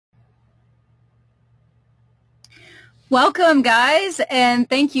Welcome, guys, and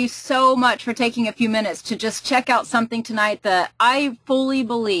thank you so much for taking a few minutes to just check out something tonight that I fully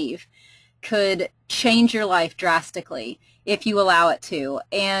believe could change your life drastically if you allow it to.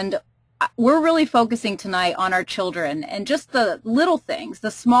 And we're really focusing tonight on our children and just the little things,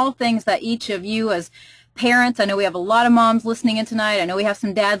 the small things that each of you as parents, I know we have a lot of moms listening in tonight, I know we have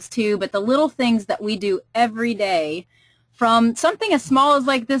some dads too, but the little things that we do every day, from something as small as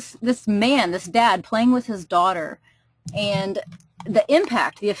like this dad playing with his daughter, and the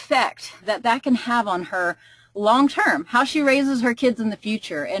impact, the effect that can have on her long term, how she raises her kids in the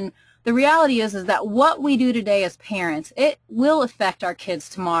future. And the reality is that what we do today as parents, it will affect our kids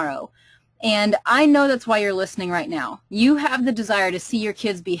tomorrow. And I know that's why you're listening right now. You have the desire to see your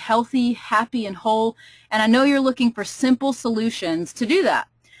kids be healthy, happy, and whole, and I know you're looking for simple solutions to do that.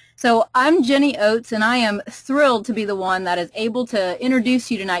 So I'm Jenny Oates, and I am thrilled to be the one that is able to introduce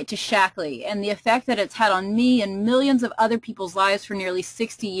you tonight to Shaklee and the effect that it's had on me and millions of other people's lives for nearly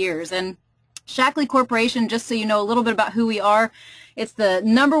 60 years. And Shaklee Corporation, just so you know a little bit about who we are, it's the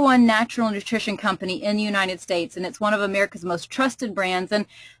 #1 natural nutrition company in the United States, and it's one of America's most trusted brands. And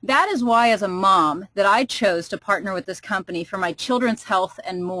that is why, as a mom, that I chose to partner with this company for my children's health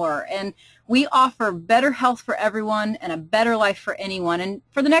and more. And we offer better health for everyone and a better life for anyone. And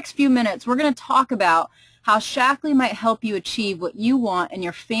for the next few minutes, we're going to talk about how Shaklee might help you achieve what you want in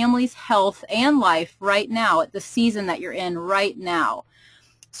your family's health and life right now at the season that you're in right now.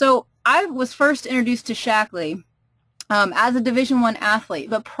 So I was first introduced to Shaklee as a Division I athlete,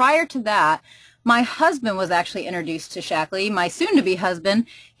 but prior to that, my husband was actually introduced to Shaklee. My soon-to-be husband,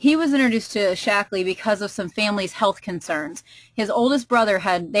 he was introduced to Shaklee because of some family's health concerns. His oldest brother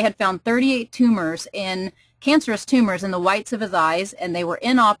had found 38 cancerous tumors in the whites of his eyes, and they were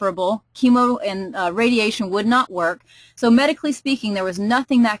inoperable. Chemo and radiation would not work. So medically speaking, there was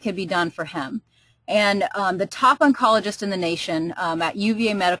nothing that could be done for him. And the top oncologist in the nation at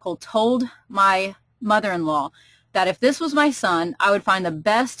UVA Medical told my mother-in-law that if this was my son, I would find the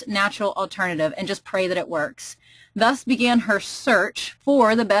best natural alternative and just pray that it works. Thus began her search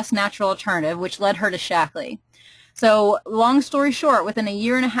for the best natural alternative, which led her to Shaklee. So long story short, within a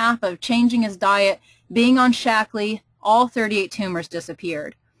year and a half of changing his diet, being on Shaklee, all 38 tumors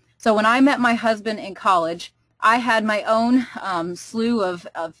disappeared. So when I met my husband in college, I had my own slew of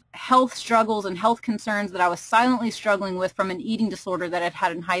health struggles and health concerns that I was silently struggling with from an eating disorder that I'd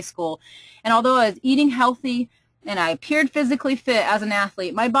had in high school. And although I was eating healthy and I appeared physically fit as an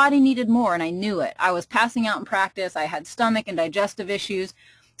athlete, my body needed more, and I knew it. I was passing out in practice. I had stomach and digestive issues.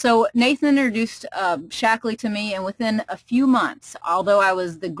 So Nathan introduced Shaklee to me, and within a few months, although I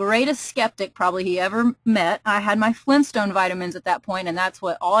was the greatest skeptic probably he ever met, I had my Flintstone vitamins at that point, and that's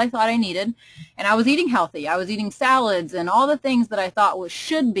all I thought I needed. And I was eating healthy. I was eating salads and all the things that I thought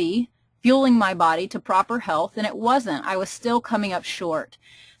should be fueling my body to proper health, and it wasn't. I was still coming up short.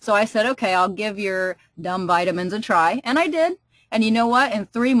 So I said, okay, I'll give your dumb vitamins a try, and I did. And you know what? In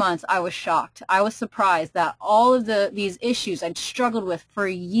 3 months, I was shocked. I was surprised that all of these issues I'd struggled with for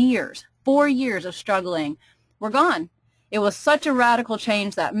years, 4 years of struggling, were gone. It was such a radical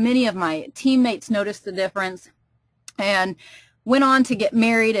change that many of my teammates noticed the difference and went on to get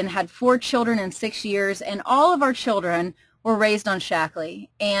married and had 4 children in 6 years, and all of our children were raised on Shaklee,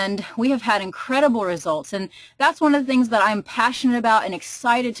 and we have had incredible results. And that's one of the things that I'm passionate about and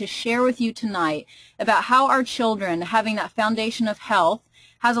excited to share with you tonight, about how our children, having that foundation of health,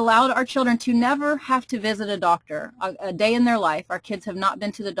 has allowed our children to never have to visit a doctor a day in their life. Our kids have not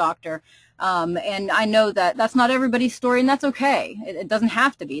been to the doctor. And I know that that's not everybody's story, and that's okay. It doesn't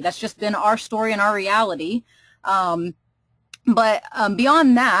have to be. That's just been our story and our reality. But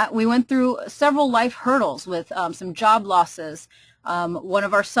beyond that, we went through several life hurdles with some job losses. One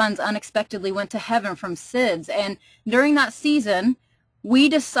of our sons unexpectedly went to heaven from SIDS, and during that season, we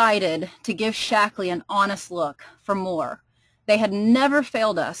decided to give Shaklee an honest look for more. They had never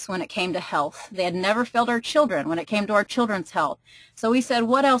failed us when it came to health. They had never failed our children when it came to our children's health. So we said,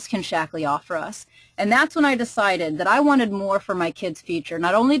 what else can Shaklee offer us? And that's when I decided that I wanted more for my kids' future.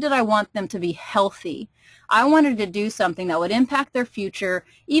 Not only did I want them to be healthy, I wanted to do something that would impact their future,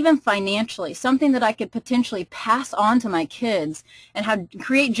 even financially, something that I could potentially pass on to my kids and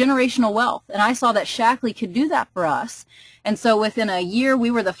create generational wealth. And I saw that Shaklee could do that for us. And so within a year,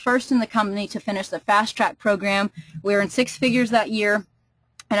 we were the first in the company to finish the fast track program. We were in 6 figures that year,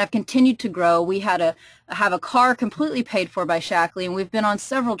 and I've continued to grow. We had have a car completely paid for by Shaklee, and we've been on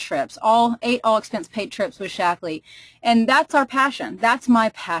several trips, 8 all-expense paid trips with Shaklee. And that's our passion. That's my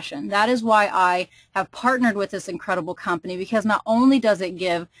passion. That is why I have partnered with this incredible company, because not only does it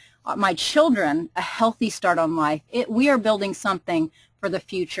give my children a healthy start on life, we are building something for the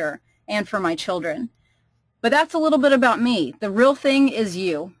future and for my children. But that's a little bit about me. The real thing is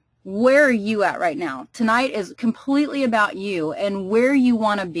you. Where are you at right now? Tonight is completely about you and where you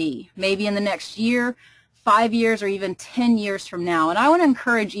want to be, maybe in the next year, 5 years, or even 10 years from now. And I want to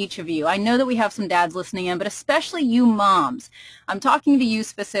encourage each of you. I know that we have some dads listening in, but especially you moms. I'm talking to you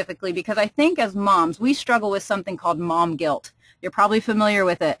specifically because I think as moms, we struggle with something called mom guilt. You're probably familiar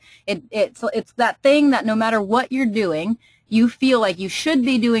with it. It's that thing that no matter what you're doing, you feel like you should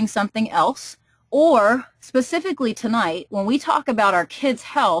be doing something else. Or specifically tonight, when we talk about our kids'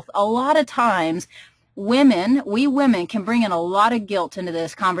 health, a lot of times we women can bring in a lot of guilt into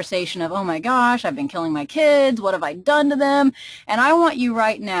this conversation of, oh my gosh, I've been killing my kids. What have I done to them? And I want you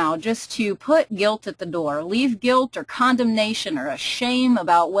right now just to put guilt at the door. Leave guilt or condemnation or a shame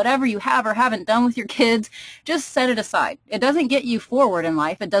about whatever you have or haven't done with your kids. Just set it aside. It doesn't get you forward in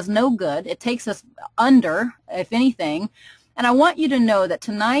life. It does no good. It takes us under, if anything. And I want you to know that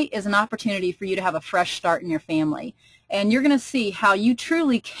tonight is an opportunity for you to have a fresh start in your family. And you're going to see how you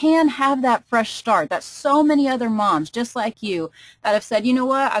truly can have that fresh start. That so many other moms just like you that have said, you know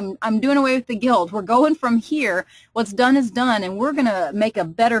what, I'm doing away with the guilt. We're going from here. What's done is done, and we're going to make a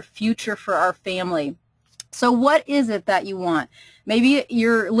better future for our family. So what is it that you want? Maybe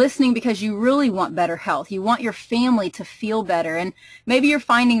you're listening because you really want better health. You want your family to feel better. And maybe you're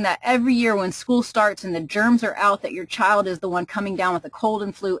finding that every year when school starts and the germs are out, that your child is the one coming down with a cold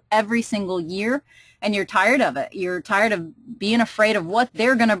and flu every single year. And you're tired of it. You're tired of being afraid of what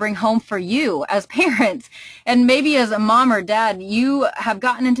they're going to bring home for you as parents. And maybe as a mom or dad, you have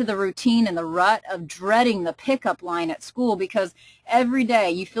gotten into the routine and the rut of dreading the pickup line at school because every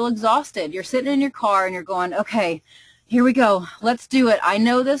day you feel exhausted. You're sitting in your car and you're going, okay, here we go. Let's do it. I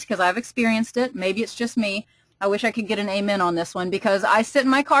know this because I've experienced it. Maybe it's just me. I wish I could get an amen on this one because I sit in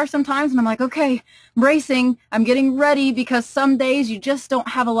my car sometimes and I'm like, okay, bracing, I'm getting ready because some days you just don't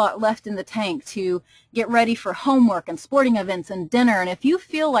have a lot left in the tank to get ready for homework and sporting events and dinner. And if you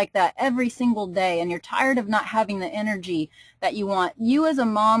feel like that every single day and you're tired of not having the energy that you want, you as a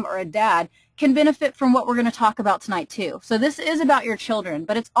mom or a dad can benefit from what we're going to talk about tonight too. So this is about your children,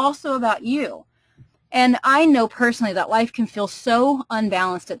 but it's also about you. And I know personally that life can feel so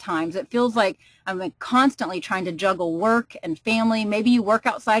unbalanced at times. It feels like I'm constantly trying to juggle work and family. Maybe you work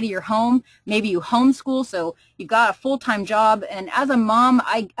outside of your home. Maybe you homeschool, so you've got a full-time job. And as a mom,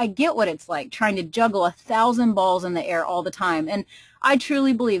 I get what it's like trying to juggle 1,000 balls in the air all the time. And I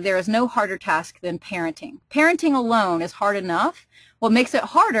truly believe there is no harder task than parenting. Parenting alone is hard enough. What makes it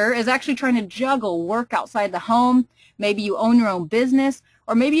harder is actually trying to juggle work outside the home. Maybe you own your own business.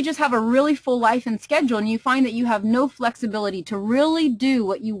 Or maybe you just have a really full life and schedule and you find that you have no flexibility to really do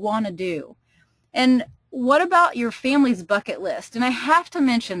what you want to do. And what about your family's bucket list? And I have to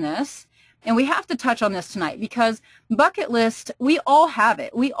mention this, and we have to touch on this tonight because bucket list, we all have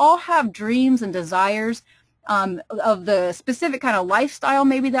it. We all have dreams and desires of the specific kind of lifestyle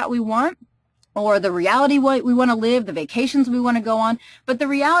maybe that we want, or the reality what we want to live, the vacations we want to go on. But the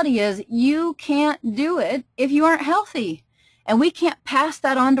reality is you can't do it if you aren't healthy. And we can't pass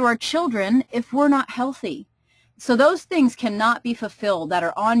that on to our children if we're not healthy. So those things cannot be fulfilled that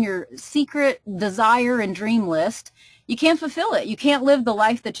are on your secret desire and dream list. You can't fulfill it. You can't live the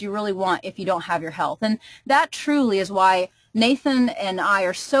life that you really want if you don't have your health. And that truly is why Nathan and I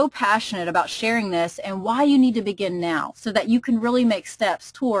are so passionate about sharing this and why you need to begin now so that you can really make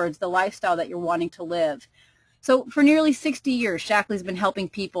steps towards the lifestyle that you're wanting to live. So for nearly 60 years, Shaklee's been helping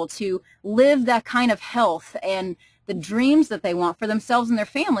people to live that kind of health and the dreams that they want for themselves and their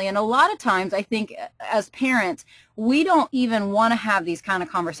family. And a lot of times, I think as parents, we don't even want to have these kind of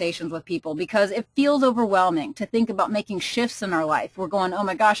conversations with people because it feels overwhelming to think about making shifts in our life. We're going, oh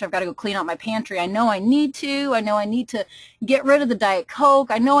my gosh, I've got to go clean out my pantry. I know I need to. I know I need to get rid of the Diet Coke.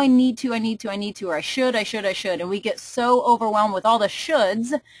 I know I need to, or I should. And we get so overwhelmed with all the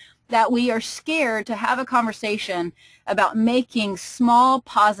shoulds that we are scared to have a conversation about making small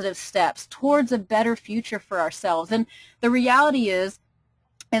positive steps towards a better future for ourselves. And the reality is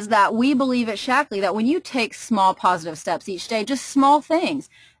that we believe at Shaklee that when you take small positive steps each day, just small things,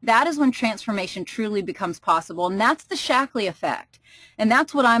 that is when transformation truly becomes possible. And that's the Shaklee effect. And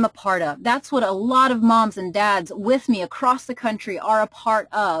that's what I'm a part of. That's what a lot of moms and dads with me across the country are a part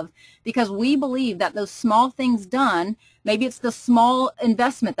of, because we believe that those small things done, maybe it's the small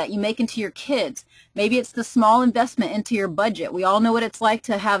investment that you make into your kids. Maybe it's the small investment into your budget. We all know what it's like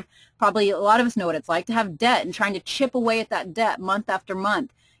to have Probably a lot of us know what it's like to have debt and trying to chip away at that debt month after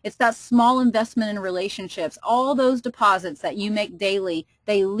month. It's that small investment in relationships. All those deposits that you make daily,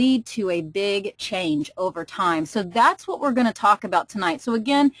 they lead to a big change over time. So that's what we're going to talk about tonight. So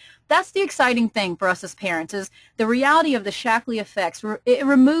again, that's the exciting thing for us as parents, is the reality of the Shaklee effects. It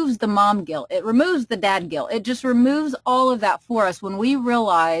removes the mom guilt. It removes the dad guilt. It just removes all of that for us when we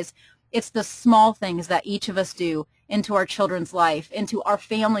realize it's the small things that each of us do into our children's life, into our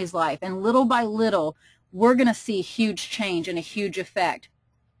family's life. And little by little, we're going to see huge change and a huge effect.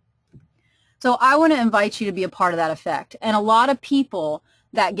 So I want to invite you to be a part of that effect. And a lot of people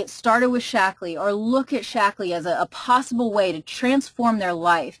that get started with Shaklee or look at Shaklee as a possible way to transform their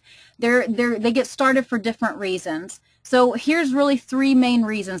life, they get started for different reasons. So here's really 3 main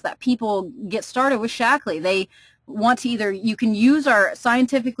reasons that people get started with Shaklee. They want to you can use our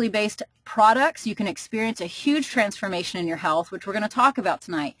scientifically based products. You can experience a huge transformation in your health, which we're going to talk about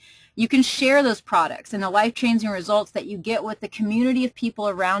tonight. You can share those products and the life-changing results that you get with the community of people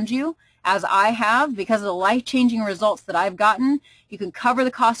around you, as I have, because of the life-changing results that I've gotten. You can cover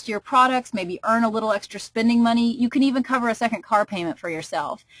the cost of your products, maybe earn a little extra spending money. You can even cover a second car payment for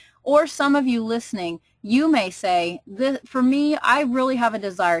yourself. Or some of you listening, you may say, for me, I really have a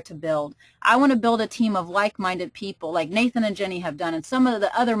desire to build. I want to build a team of like-minded people like Nathan and Jenny have done, and some of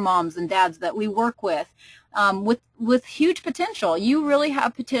the other moms and dads that we work with huge potential. You really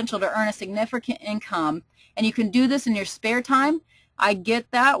have potential to earn a significant income, and you can do this in your spare time. I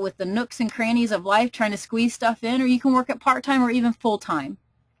get that with the nooks and crannies of life, trying to squeeze stuff in, or you can work at part-time or even full-time.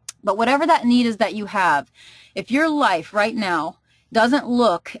 But whatever that need is that you have, if your life right now doesn't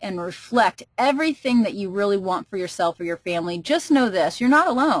look and reflect everything that you really want for yourself or your family, just know this: you're not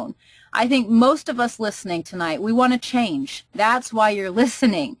alone. I think most of us listening tonight, we want to change. That's why you're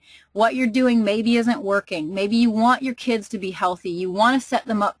listening. What you're doing maybe isn't working. Maybe you want your kids to be healthy. You want to set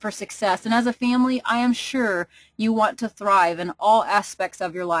them up for success. And as a family, I am sure you want to thrive in all aspects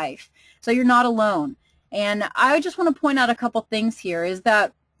of your life. So you're not alone. And I just want to point out a couple things here, is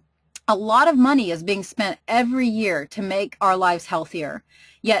that a lot of money is being spent every year to make our lives healthier.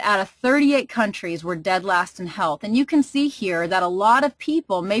 Yet out of 38 countries, we're dead last in health. And you can see here that a lot of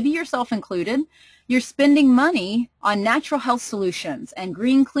people, maybe yourself included, you're spending money on natural health solutions and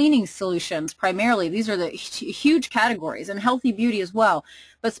green cleaning solutions primarily. These are the huge categories, and healthy beauty as well.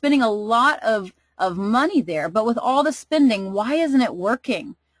 But spending a lot of money there. But with all the spending, why isn't it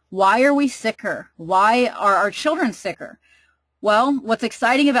working? Why are we sicker? Why are our children sicker? Well, what's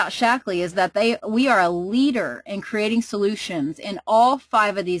exciting about Shaklee is that we are a leader in creating solutions in all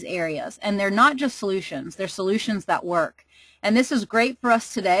 5 of these areas. And they're not just solutions, they're solutions that work. And this is great for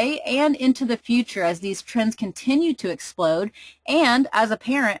us today and into the future as these trends continue to explode, and as a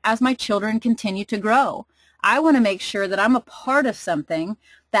parent, as my children continue to grow. I want to make sure that I'm a part of something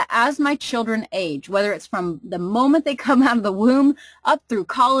that as my children age, whether it's from the moment they come out of the womb up through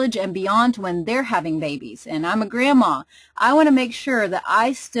college and beyond to when they're having babies, and I'm a grandma, I want to make sure that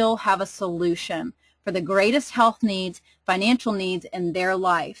I still have a solution for the greatest health needs, financial needs in their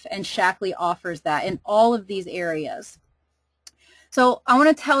life. And Shaklee offers that in all of these areas. So I want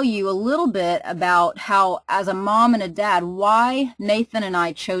to tell you a little bit about how, as a mom and a dad, why Nathan and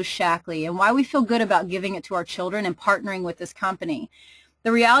I chose Shaklee and why we feel good about giving it to our children and partnering with this company.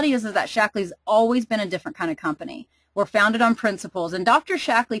 The reality is that Shaklee's always been a different kind of company. We're founded on principles, and Dr.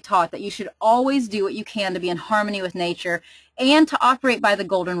 Shaklee taught that you should always do what you can to be in harmony with nature and to operate by the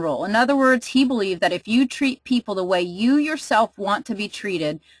golden rule. In other words, he believed that if you treat people the way you yourself want to be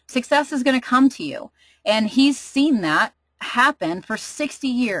treated, success is going to come to you. And he's seen that happen for 60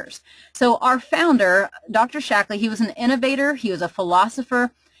 years. So our founder, Dr. Shaklee, he was an innovator, he was a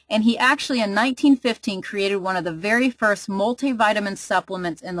philosopher, and he actually in 1915 created one of the very first multivitamin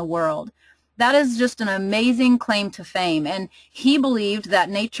supplements in the world. That is just an amazing claim to fame, and he believed that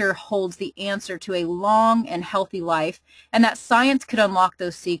nature holds the answer to a long and healthy life, and that science could unlock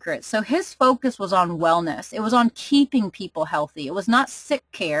those secrets. So his focus was on wellness. It was on keeping people healthy. It was not sick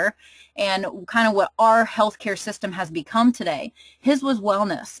care and kind of what our healthcare system has become today. His was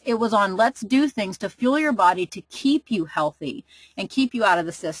wellness. It was on let's do things to fuel your body to keep you healthy and keep you out of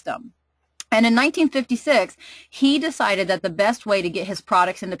the system. And in 1956, he decided that the best way to get his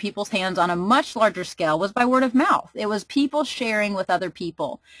products into people's hands on a much larger scale was by word of mouth. It was people sharing with other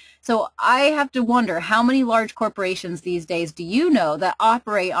people. So I have to wonder, how many large corporations these days do you know that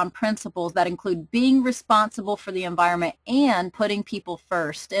operate on principles that include being responsible for the environment and putting people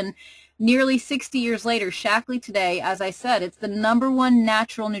first? And nearly 60 years later, Shaklee today, as I said, it's the #1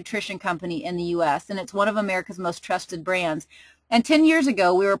 natural nutrition company in the U.S., and it's one of America's most trusted brands. And 10 years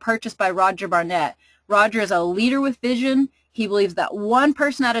ago, we were purchased by Roger Barnett. Roger is a leader with vision. He believes that one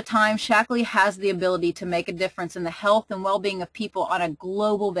person at a time, Shaklee has the ability to make a difference in the health and well-being of people on a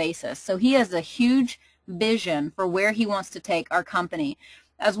global basis. So he has a huge vision for where he wants to take our company,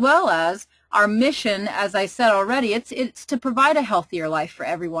 as well as our mission. As I said already, it's to provide a healthier life for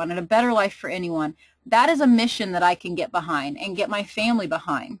everyone and a better life for anyone. That is a mission that I can get behind and get my family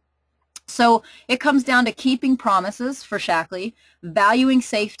behind. So it comes down to keeping promises for Shaklee, valuing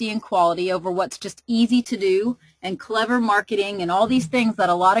safety and quality over what's just easy to do, and clever marketing and all these things that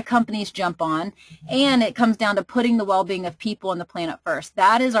a lot of companies jump on. And it comes down to putting the well-being of people and the planet first.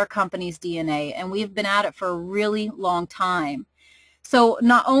 That is our company's DNA, and we've been at it for a really long time. So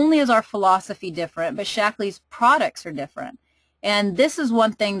not only is our philosophy different, but Shaklee's products are different. And this is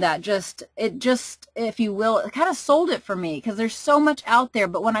one thing that if you will, it kind of sold it for me, because there's so much out there.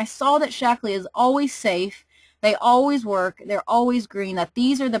 But when I saw that Shaklee is always safe, they always work, they're always green, that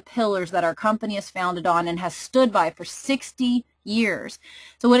these are the pillars that our company is founded on and has stood by for 60 years.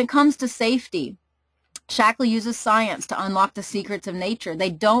 So when it comes to safety, Shaklee uses science to unlock the secrets of nature. They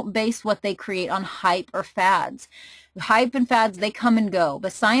don't base what they create on hype or fads. Hype and fads, they come and go,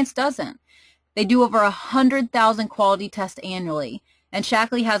 but science doesn't. They do over 100,000 quality tests annually, and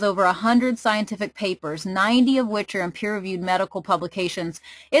Shaklee has over 100 scientific papers, 90 of which are in peer-reviewed medical publications.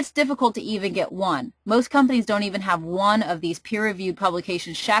 It's difficult to even get one. Most companies don't even have one of these peer-reviewed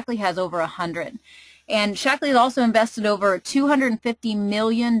publications. Shaklee has over 100. And Shaklee has also invested over $250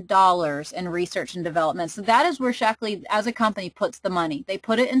 million in research and development. So that is where Shaklee, as a company, puts the money. They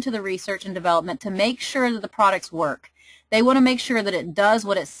put it into the research and development to make sure that the products work. They want to make sure that it does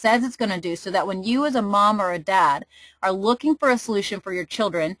what it says it's going to do, so that when you as a mom or a dad are looking for a solution for your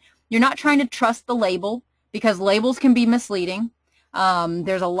children, you're not trying to trust the label, because labels can be misleading.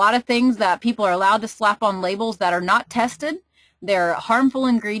 There's a lot of things that people are allowed to slap on labels that are not tested. They're harmful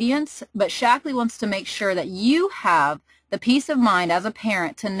ingredients, but Shaklee wants to make sure that you have the peace of mind as a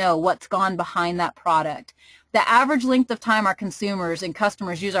parent to know what's gone behind that product. The average length of time our consumers and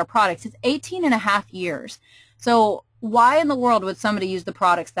customers use our products is 18.5 years. So why in the world would somebody use the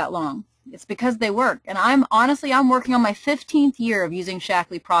products that long? It's because they work. And I'm working on my 15th year of using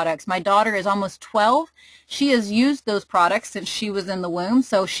Shaklee products. My daughter is almost 12. She has used those products since she was in the womb.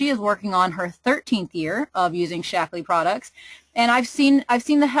 So she is working on her 13th year of using Shaklee products. And I've seen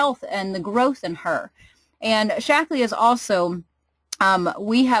the health and the growth in her. And Shaklee is also,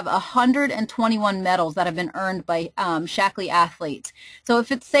 we have 121 medals that have been earned by Shaklee athletes. So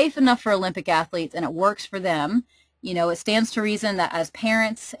if it's safe enough for Olympic athletes and it works for them, you know, it stands to reason that as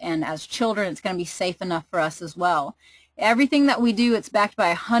parents and as children, it's going to be safe enough for us as well. Everything that we do, it's backed by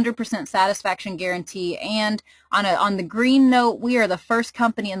a 100% satisfaction guarantee. And on the green note, we are the first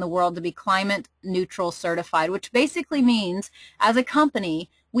company in the world to be climate neutral certified, which basically means as a company,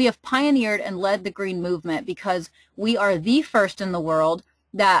 we have pioneered and led the green movement, because we are the first in the world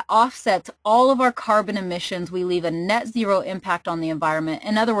that offsets all of our carbon emissions. We leave a net zero impact on the environment.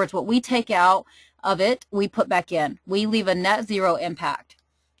 In other words, what we take out of it, we put back in. We leave a net zero impact.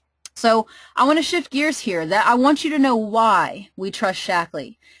 So I want to shift gears here. That I want you to know why we trust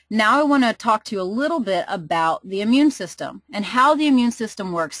Shaklee. Now I want to talk to you a little bit about the immune system and how the immune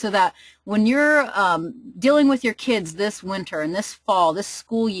system works, so that when you're dealing with your kids this winter and this fall, this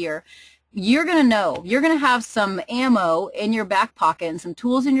school year, you're going to know, you're going to have some ammo in your back pocket and some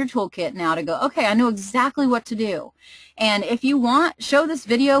tools in your toolkit now to go, okay, I know exactly what to do. And if you want, show this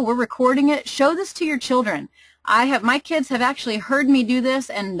video, we're recording it, show this to your children. My kids have actually heard me do this,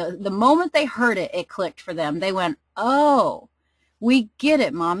 and the moment they heard it, it clicked for them. They went, oh, we get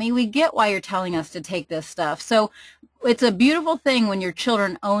it, Mommy. We get why you're telling us to take this stuff. So it's a beautiful thing when your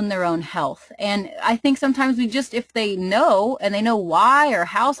children own their own health. And I think sometimes if they know, and they know why or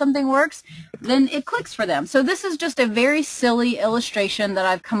how something works, then it clicks for them. So this is just a very silly illustration that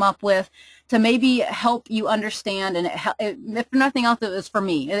I've come up with to maybe help you understand. And if nothing else, it was for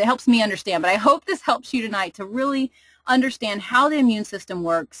me. It helps me understand. But I hope this helps you tonight to really understand how the immune system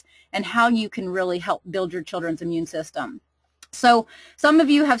works and how you can really help build your children's immune system. So some of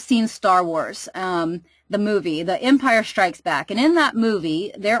you have seen Star Wars, the movie, The Empire Strikes Back. And in that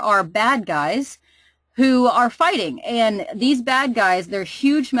movie, there are bad guys who are fighting. And these bad guys, they're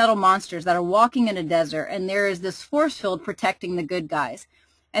huge metal monsters that are walking in a desert. And there is this force field protecting the good guys.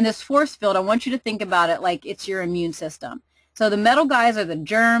 And this force field, I want you to think about it like it's your immune system. So the metal guys are the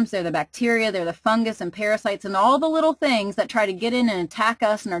germs, they're the bacteria, they're the fungus and parasites and all the little things that try to get in and attack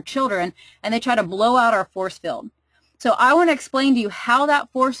us and our children, and they try to blow out our force field. So I want to explain to you how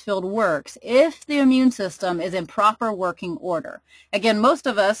that force field works if the immune system is in proper working order. Again, most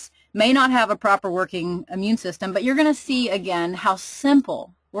of us may not have a proper working immune system, but you're going to see again how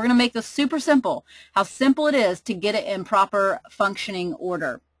simple We're going to make this super simple, how simple it is to get it in proper functioning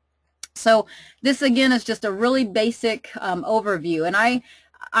order. So this again is just a really basic overview, and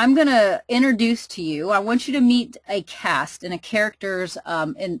I'm going to introduce to you, I want you to meet a cast and a cast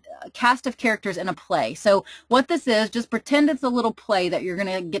of characters in a play. So what this is, just pretend it's a little play that you're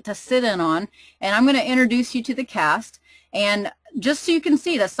going to get to sit in on, and I'm going to introduce you to the cast. And just so you can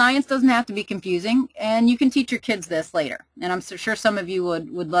see that science doesn't have to be confusing, and you can teach your kids this later. And I'm sure some of you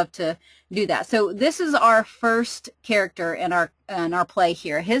would love to do that. So this is our first character in our play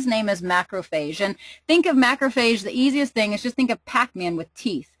here. His name is Macrophage. And think of Macrophage, the easiest thing is just think of Pac-Man with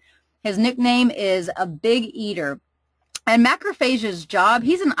teeth. His nickname is a big eater. And Macrophage's job,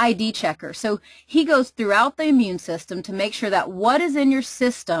 he's an ID checker. So he goes throughout the immune system to make sure that what is in your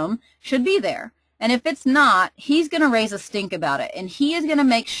system should be there. And if it's not, he's going to raise a stink about it. And he is going to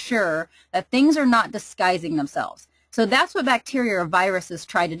make sure that things are not disguising themselves. So that's what bacteria or viruses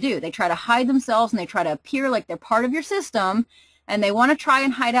try to do. They try to hide themselves, and they try to appear like they're part of your system. And they want to try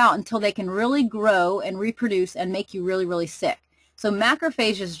and hide out until they can really grow and reproduce and make you really, really sick. So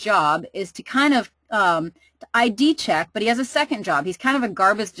Macrophage's job is to kind of ID check, but he has a second job. He's kind of a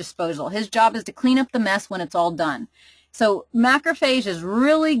garbage disposal. His job is to clean up the mess when it's all done. So Macrophage is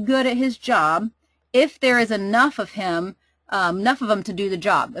really good at his job if there is enough of him, to do the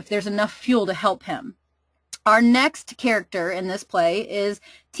job, if there's enough fuel to help him. Our next character in this play is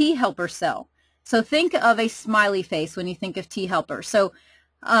T helper cell. So think of a smiley face when you think of T helper. So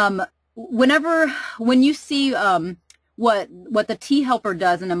when you see what the T helper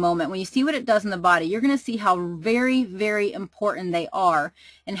does in a moment, when you see what it does in the body, you're going to see how very, very important they are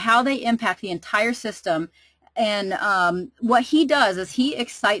and how they impact the entire system. And what he does is he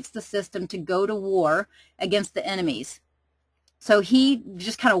excites the system to go to war against the enemies. So he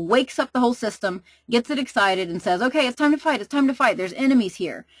just kind of wakes up the whole system, gets it excited, and says, okay, it's time to fight, it's time to fight, there's enemies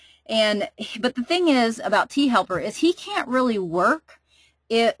here. But the thing is about T helper is he can't really work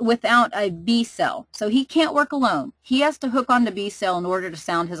without a B cell. So he can't work alone. He has to hook onto B cell in order to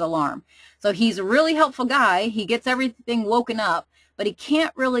sound his alarm. So he's a really helpful guy. He gets everything woken up, but he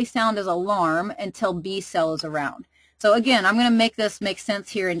can't really sound his alarm until B cell is around. So again, I'm going to make this make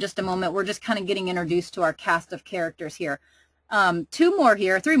sense here in just a moment. We're just kind of getting introduced to our cast of characters here.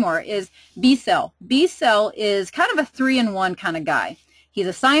 Three more is B cell. B cell is kind of a 3-in-1 kind of guy. He's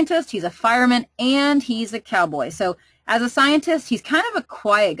a scientist, he's a fireman, and he's a cowboy. So as a scientist, he's kind of a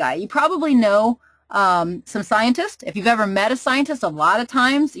quiet guy. You probably know some scientists. If you've ever met a scientist, a lot of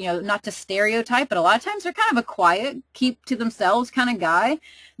times, not to stereotype, but a lot of times they're kind of a quiet, keep to themselves kind of guy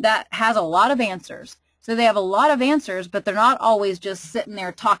that has a lot of answers. So they have a lot of answers, but they're not always just sitting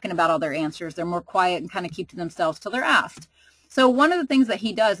there talking about all their answers. They're more quiet and kind of keep to themselves till they're asked. So one of the things that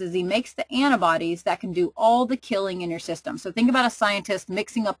he does is he makes the antibodies that can do all the killing in your system. So think about a scientist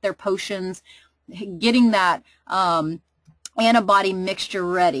mixing up their potions, getting that antibody mixture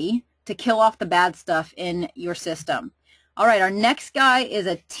ready to kill off the bad stuff in your system. All right, our next guy is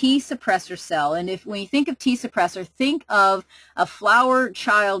a T suppressor cell. And when you think of T suppressor, think of a flower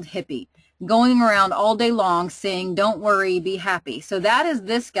child hippie going around all day long saying, don't worry, be happy. So that is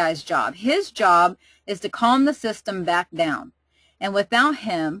this guy's job. His job is to calm the system back down. And without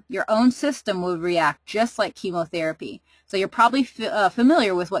him, your own system would react just like chemotherapy. So you're probably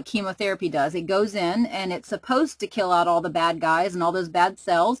familiar with what chemotherapy does. It goes in and it's supposed to kill out all the bad guys and all those bad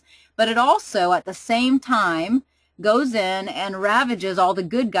cells, but it also at the same time goes in and ravages all the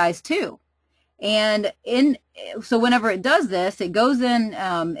good guys too. And so whenever it does this, it goes in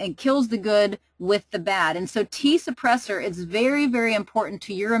and kills the good with the bad. And so T suppressor is very, very important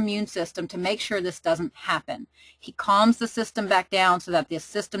to your immune system to make sure this doesn't happen. He calms the system back down so that the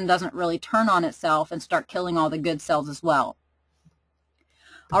system doesn't really turn on itself and start killing all the good cells as well.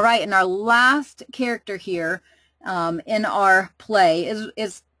 All right, and our last character here in our play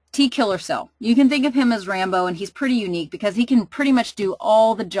is T killer cell. You can think of him as Rambo, and he's pretty unique because he can pretty much do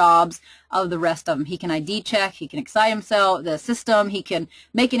all the jobs of the rest of them. He can ID check, he can excite himself, the system, he can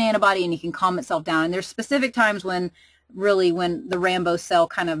make an antibody, and he can calm itself down. And there's specific times when the Rambo cell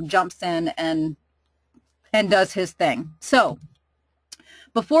kind of jumps in and does his thing. So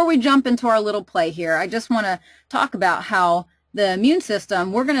before we jump into our little play here, I just want to talk about how the immune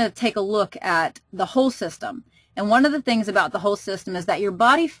system, we're going to take a look at the whole system. And one of the things about the whole system is that your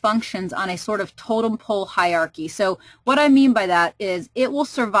body functions on a sort of totem pole hierarchy. So what I mean by that is it will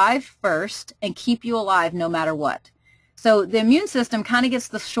survive first and keep you alive no matter what. So the immune system kind of gets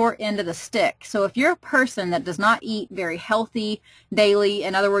the short end of the stick. So if you're a person that does not eat very healthy daily,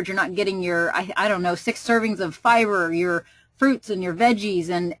 in other words, you're not getting your, I don't know, 6 servings of fiber, your fruits and your veggies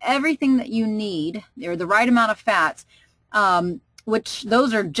and everything that you need, or the right amount of fats, which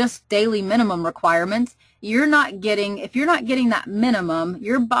those are just daily minimum requirements. If you're not getting that minimum,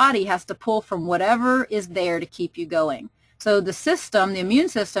 your body has to pull from whatever is there to keep you going. So the system, the immune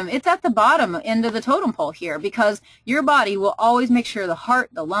system, it's at the bottom end of the totem pole here, because your body will always make sure the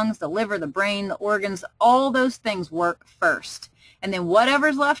heart, the lungs, the liver, the brain, the organs, all those things work first. And then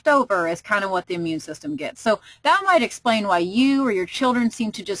whatever's left over is kind of what the immune system gets. So that might explain why you or your children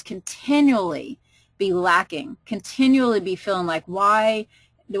seem to just continually be lacking, continually be feeling like, why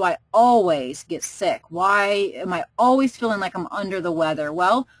do I always get sick? Why am I always feeling like I'm under the weather?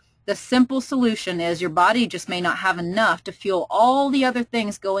 Well, the simple solution is your body just may not have enough to fuel all the other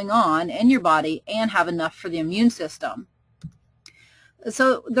things going on in your body and have enough for the immune system.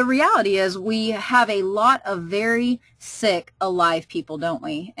 So the reality is we have a lot of very sick, alive people, don't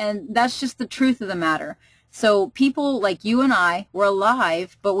we? And that's just the truth of the matter. So people like you and I, we're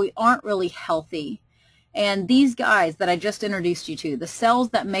alive, but we aren't really healthy. And these guys that I just introduced you to, the cells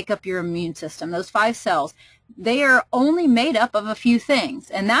that make up your immune system, those 5 cells, they are only made up of a few things.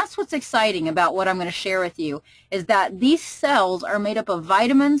 And that's what's exciting about what I'm going to share with you, is that these cells are made up of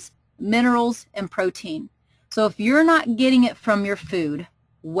vitamins, minerals, and protein. So if you're not getting it from your food,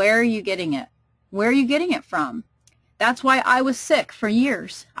 where are you getting it? Where are you getting it from? That's why I was sick for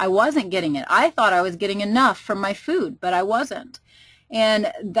years. I wasn't getting it. I thought I was getting enough from my food, but I wasn't.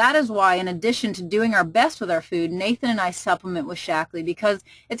 And that is why, in addition to doing our best with our food, Nathan and I supplement with Shaklee, because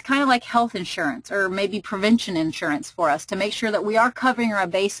it's kind of like health insurance, or maybe prevention insurance for us, to make sure that we are covering our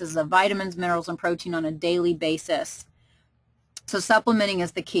bases of vitamins, minerals, and protein on a daily basis. So supplementing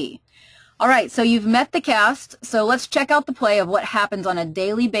is the key. All right, so you've met the cast, so let's check out the play of what happens on a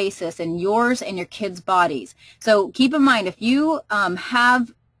daily basis in yours and your kids' bodies. So keep in mind, if you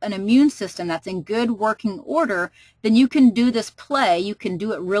have an immune system that's in good working order, then you can do this play, you can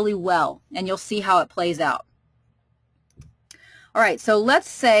do it really well, and you'll see how it plays out. All right, so let's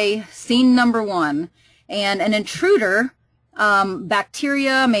say scene number 1, and an intruder,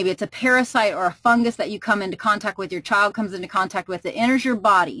 bacteria, maybe it's a parasite or a fungus that you come into contact with, your child comes into contact with, it enters your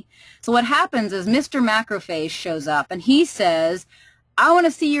body. So what happens is Mr. Macrophage shows up and he says, I want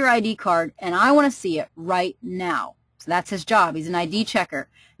to see your ID card and I want to see it right now. So that's his job. He's an ID checker.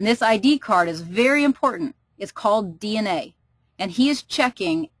 And this ID card is very important. It's called DNA. And he is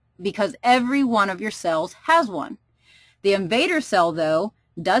checking because every one of your cells has one. The invader cell, though,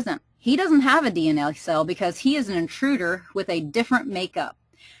 doesn't. He doesn't have a DNA cell because he is an intruder with a different makeup.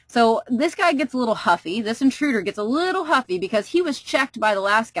 So this guy gets a little huffy. This intruder gets a little huffy because he was checked by the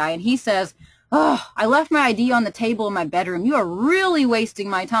last guy, and he says, oh, I left my ID on the table in my bedroom. You are really wasting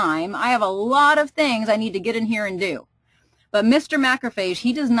my time. I have a lot of things I need to get in here and do. But Mr. Macrophage,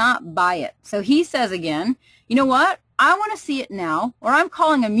 he does not buy it. So he says again, you know what? I want to see it now, or I'm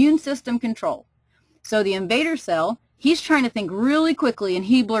calling immune system control. So the invader cell, he's trying to think really quickly, and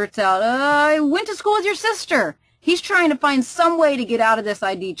he blurts out, I went to school with your sister. He's trying to find some way to get out of this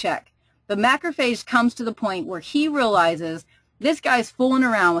ID check. But Macrophage comes to the point where he realizes this guy's fooling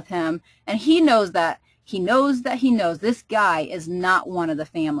around with him, and he knows that this guy is not one of the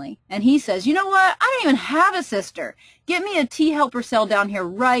family. And he says, you know what? I don't even have a sister. Get me a T helper cell down here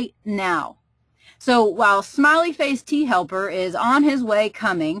right now. So while smiley face T helper is on his way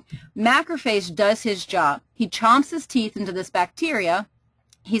coming, Macrophage does his job. He chomps his teeth into this bacteria.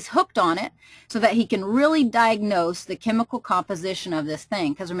 He's hooked on it so that he can really diagnose the chemical composition of this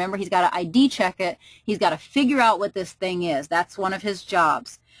thing. Because remember, he's got to ID check it. He's got to figure out what this thing is. That's one of his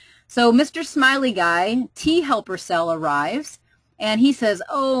jobs. So Mr. Smiley Guy, T helper cell, arrives, and he says,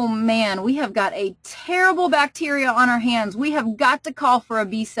 oh man, we have got a terrible bacteria on our hands. We have got to call for a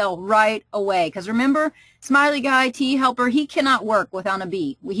B cell right away. Because remember, Smiley Guy, T helper, he cannot work without a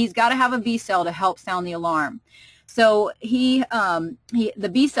B. He's got to have a B cell to help sound the alarm. So the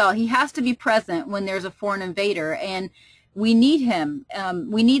B cell, he has to be present when there's a foreign invader, and we need him.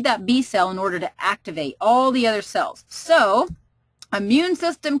 We need that B cell in order to activate all the other cells. So immune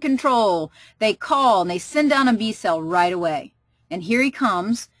system control, they call and they send down a B cell right away. And here he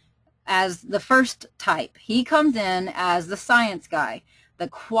comes as the first type. He comes in as the science guy, the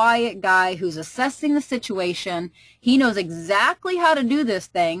quiet guy who's assessing the situation. He knows exactly how to do this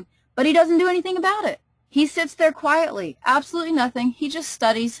thing, but he doesn't do anything about it. He sits there quietly, absolutely nothing. He just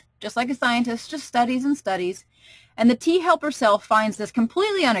studies, just like a scientist, just studies and studies. And the T helper cell finds this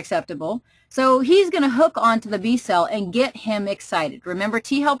completely unacceptable, so he's going to hook onto the B cell and get him excited. Remember,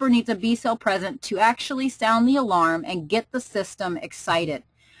 T helper needs a B cell present to actually sound the alarm and get the system excited.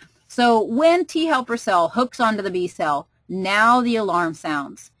 So when T helper cell hooks onto the B cell, now the alarm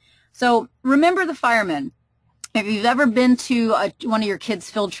sounds. So remember the firemen. if you've ever been to one of your kids'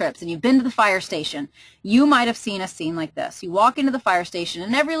 field trips and you've been to the fire station, you might have seen a scene like this. You walk into the fire station,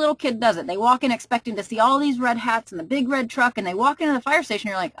 and every little kid does it. They walk in expecting to see all these red hats and the big red truck, and they walk into the fire station,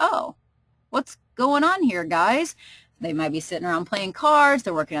 and you're like, oh, what's going on here, guys? They might be sitting around playing cards.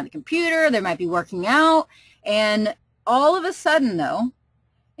 They're working on the computer. They might be working out. And all of a sudden, though,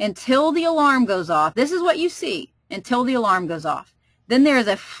 until the alarm goes off, this is what you see until the alarm goes off. Then there is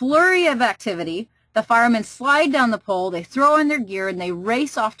a flurry of activity. The firemen slide down the pole, they throw in their gear, and they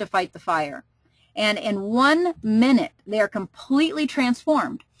race off to fight the fire. And in 1 minute, they are completely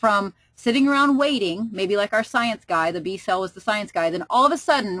transformed from sitting around waiting, maybe like our science guy, the B cell was the science guy, then all of a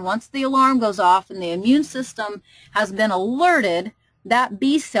sudden, once the alarm goes off and the immune system has been alerted, that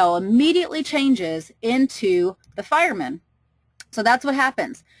B cell immediately changes into the fireman. So that's what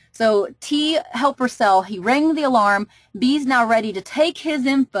happens. So T helper cell, he rang the alarm. B's now ready to take his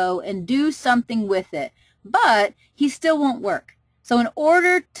info and do something with it, but he still won't work. So in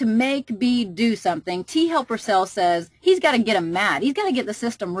order to make B do something, T helper cell says he's got to get him mad. He's got to get the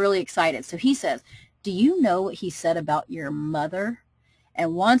system really excited. So he says, do you know what he said about your mother?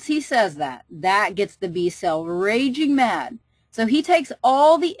 And once he says that, that gets the B cell raging mad. So he takes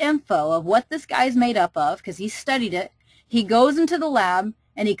all the info of what this guy's made up of, because he studied it. He goes into the lab,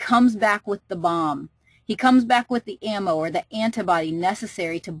 and he comes back with the bomb. He comes back with the ammo or the antibody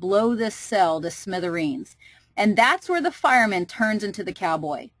necessary to blow this cell to smithereens. And that's where the fireman turns into the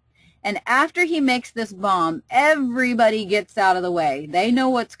cowboy. And after he makes this bomb, everybody gets out of the way. They know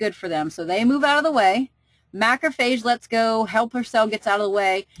what's good for them, so they move out of the way. Macrophage lets go. Helper cell gets out of the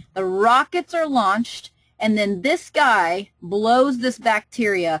way. The rockets are launched, and then this guy blows this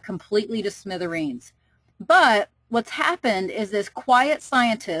bacteria completely to smithereens. But what's happened is this quiet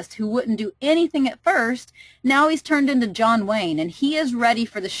scientist who wouldn't do anything at first, now he's turned into John Wayne, and he is ready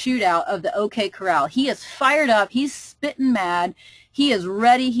for the shootout of the OK Corral. He is fired up. He's spitting mad. He is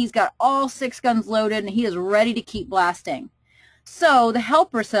ready. He's got all 6 guns loaded, and he is ready to keep blasting. So the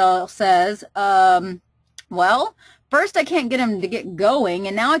helper cell says, well, first I can't get him to get going,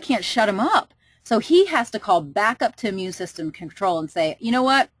 and now I can't shut him up. So he has to call back up to immune system control and say, you know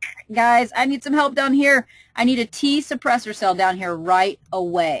what, guys, I need some help down here. I need a T suppressor cell down here right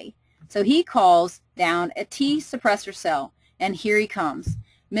away. So he calls down a T suppressor cell, and here he comes.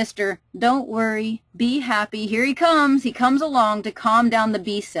 Mr. Don't worry, be happy. Here he comes. He comes along to calm down the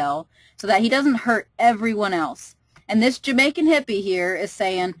B cell so that he doesn't hurt everyone else. And this Jamaican hippie here is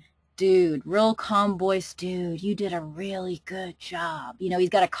saying, dude, real calm voice, dude, you did a really good job. You know, he's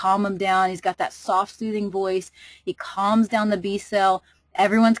got to calm him down. He's got that soft, soothing voice. He calms down the B cell.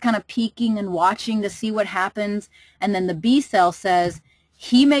 Everyone's kind of peeking and watching to see what happens. And then the B cell says,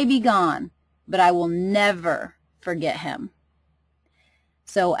 he may be gone, but I will never forget him.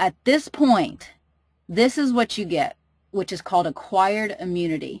 So at this point, this is what you get, which is called acquired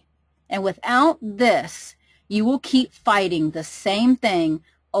immunity. And without this, you will keep fighting the same thing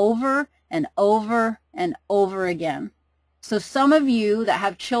over and over and over again. So some of you that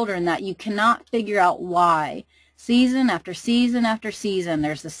have children that you cannot figure out why, season after season after season,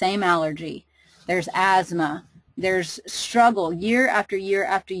 there's the same allergy, there's asthma, there's struggle year after year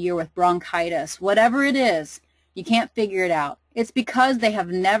after year with bronchitis, whatever it is, you can't figure it out. It's because they have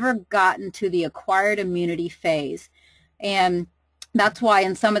never gotten to the acquired immunity phase. And that's why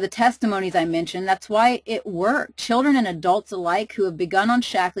in some of the testimonies I mentioned, that's why it worked. Children and adults alike who have begun on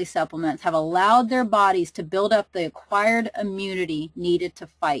Shaklee supplements have allowed their bodies to build up the acquired immunity needed to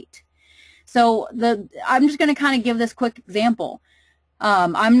fight. So I'm just going to kind of give this quick example.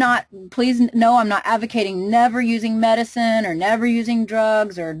 Please know I'm not advocating never using medicine or never using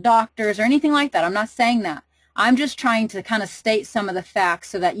drugs or doctors or anything like that. I'm not saying that. I'm just trying to kind of state some of the facts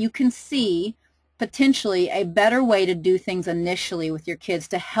so that you can see potentially a better way to do things initially with your kids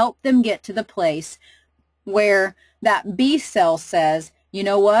to help them get to the place where that B cell says, you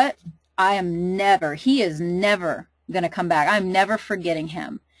know what, he is never going to come back. I'm never forgetting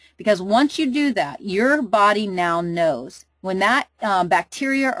him. Because once you do that, your body now knows when that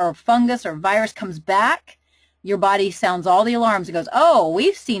bacteria or fungus or virus comes back, your body sounds all the alarms and goes, oh,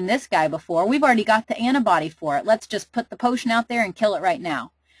 we've seen this guy before. We've already got the antibody for it. Let's just put the potion out there and kill it right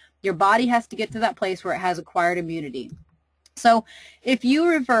now. Your body has to get to that place where it has acquired immunity. So if you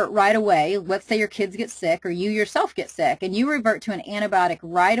revert right away, let's say your kids get sick or you yourself get sick, and you revert to an antibiotic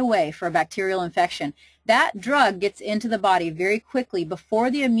right away for a bacterial infection, that drug gets into the body very quickly before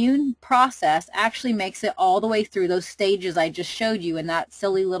the immune process actually makes it all the way through those stages I just showed you in that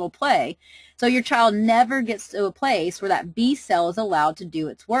silly little play. So your child never gets to a place where that B cell is allowed to do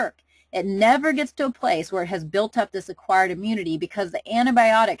its work. It never gets to a place where it has built up this acquired immunity because the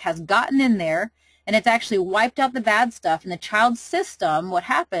antibiotic has gotten in there, and it's actually wiped out the bad stuff. In the child's system, what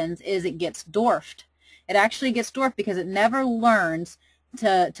happens is it gets dwarfed. It actually gets dwarfed because it never learns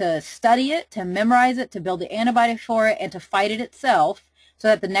to study it, to memorize it, to build the antibody for it, and to fight it itself, so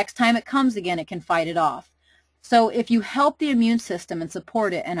that the next time it comes again, it can fight it off. So if you help the immune system and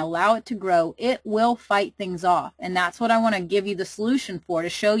support it and allow it to grow, it will fight things off. And that's what I want to give you the solution for, to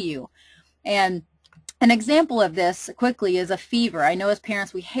show you. And an example of this quickly is a fever. I know as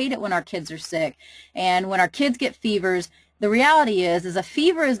parents we hate it when our kids are sick. And when our kids get fevers, the reality is a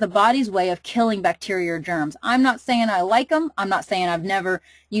fever is the body's way of killing bacteria or germs. I'm not saying I like them. I'm not saying I've never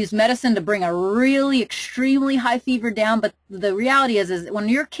used medicine to bring a really extremely high fever down. But the reality is when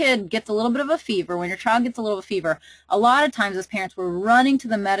your kid gets a little bit of a fever, when your child gets a little fever, a lot of times as parents we're running to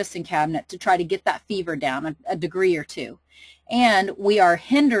the medicine cabinet to try to get that fever down a degree or two. And we are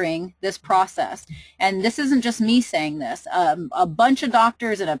hindering this process. And this isn't just me saying this. A bunch of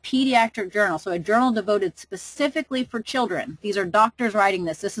doctors in a pediatric journal, so a journal devoted specifically for children. These are doctors writing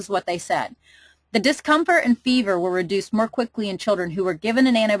this. This is what they said. The discomfort and fever were reduced more quickly in children who were given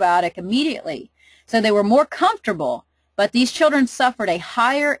an antibiotic immediately. So they were more comfortable, but these children suffered a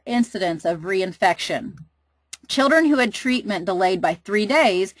higher incidence of reinfection. Children who had treatment delayed by 3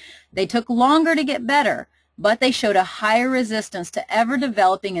 days, they took longer to get better, but they showed a higher resistance to ever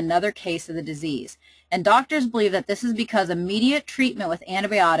developing another case of the disease. And doctors believe that this is because immediate treatment with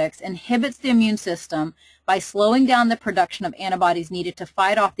antibiotics inhibits the immune system by slowing down the production of antibodies needed to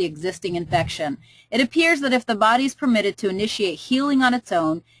fight off the existing infection. It appears that if the body is permitted to initiate healing on its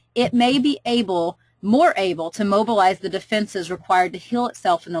own, it may be more able to mobilize the defenses required to heal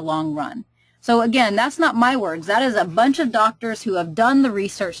itself in the long run. So again, that's not my words. That is a bunch of doctors who have done the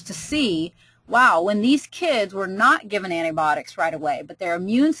research to see, wow, when these kids were not given antibiotics right away, but their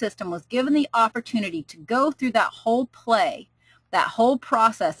immune system was given the opportunity to go through that whole play, that whole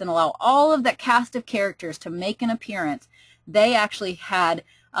process, and allow all of that cast of characters to make an appearance, they actually had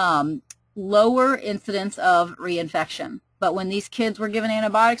lower incidence of reinfection. But when these kids were given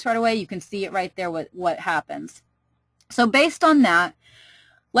antibiotics right away, you can see it right there what happens. So based on that,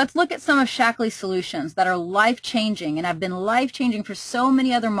 let's look at some of Shaklee's solutions that are life-changing and have been life-changing for so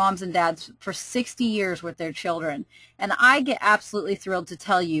many other moms and dads for 60 years with their children. And I get absolutely thrilled to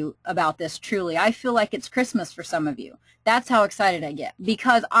tell you about this, truly. I feel like it's Christmas for some of you. That's how excited I get,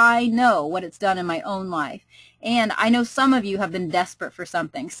 because I know what it's done in my own life. And I know some of you have been desperate for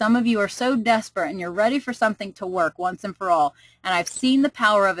something. Some of you are so desperate and you're ready for something to work once and for all. And I've seen the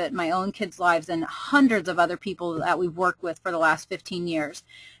power of it in my own kids' lives and hundreds of other people that we've worked with for the last 15 years.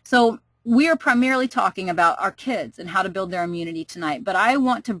 So we are primarily talking about our kids and how to build their immunity tonight. But I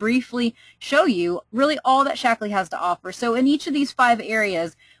want to briefly show you really all that Shaklee has to offer. So in each of these 5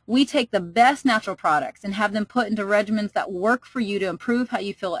 areas, we take the best natural products and have them put into regimens that work for you to improve how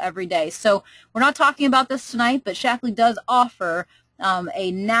you feel every day. So we're not talking about this tonight, but Shaklee does offer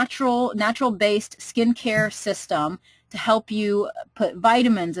a natural-based skincare system to help you put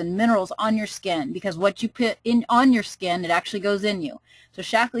vitamins and minerals on your skin, because what you put on your skin, it actually goes in you. So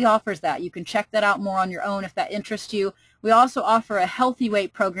Shaklee offers that. You can check that out more on your own if that interests you. We also offer a healthy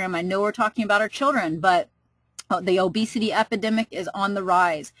weight program. I know we're talking about our children, but the obesity epidemic is on the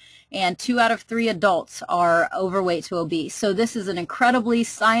rise, and 2 out of 3 adults are overweight to obese. So this is an incredibly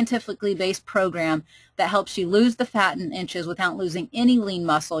scientifically based program that helps you lose the fat in inches without losing any lean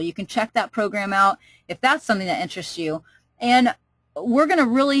muscle. You can check that program out if that's something that interests you. And we're going to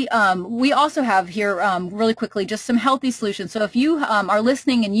really, we also have here really quickly just some healthy solutions. So if you are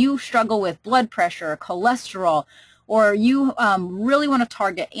listening and you struggle with blood pressure or cholesterol, or you really want to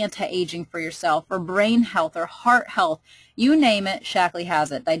target anti-aging for yourself, or brain health, or heart health, you name it, Shaklee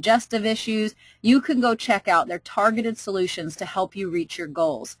has it. Digestive issues, you can go check out their targeted solutions to help you reach your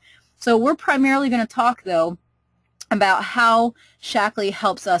goals. So we're primarily going to talk, though, about how Shaklee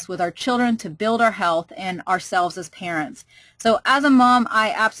helps us with our children to build our health and ourselves as parents. So as a mom,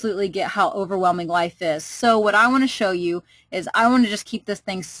 I absolutely get how overwhelming life is. So what I want to show you is I want to just keep this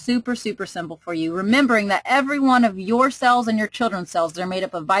thing super, super simple for you, remembering that every one of your cells and your children's cells, they're made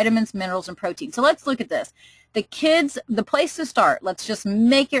up of vitamins, minerals, and protein. So let's look at this. The kids, the place to start, let's just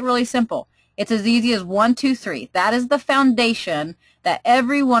make it really simple. It's as easy as 1, 2, 3. That is the foundation that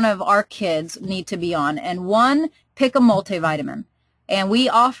every one of our kids need to be on. And one, pick a multivitamin. And we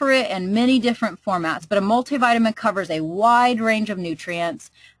offer it in many different formats, but a multivitamin covers a wide range of nutrients,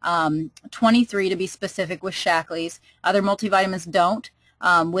 23 to be specific with Shaklee's. Other multivitamins don't.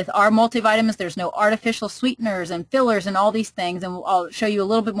 With our multivitamins, there's no artificial sweeteners and fillers and all these things, and I'll show you a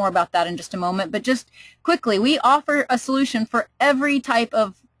little bit more about that in just a moment. But just quickly, we offer a solution for every type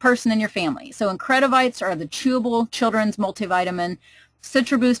of person in your family. So HealthyOates are the chewable children's multivitamin.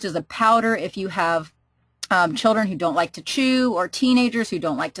 Citraboost is a powder if you have children who don't like to chew, or teenagers who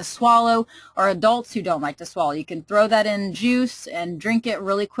don't like to swallow, or adults who don't like to swallow. You can throw that in juice and drink it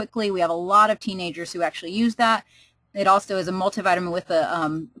really quickly. We have a lot of teenagers who actually use that. It also is a multivitamin with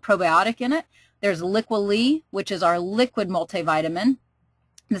a probiotic in it. There's Liquid, which is our liquid multivitamin.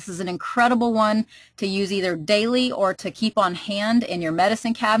 This is an incredible one to use either daily or to keep on hand in your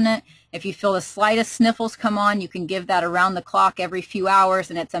medicine cabinet. If you feel the slightest sniffles come on, you can give that around the clock every few hours,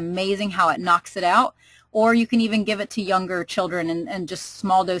 and it's amazing how it knocks it out. Or you can even give it to younger children in just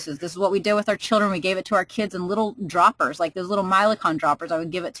small doses. This is what we did with our children. We gave it to our kids in little droppers, like those little Mylicon droppers. I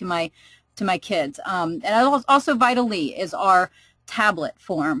would give it to my kids. And also Vital E is our tablet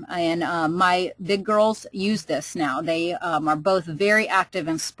form, and my big girls use this now. They are both very active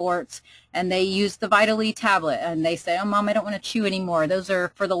in sports, and they use the Vital E tablet, and they say, oh, Mom, I don't want to chew anymore. Those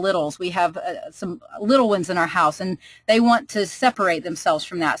are for the littles. We have some little ones in our house, and they want to separate themselves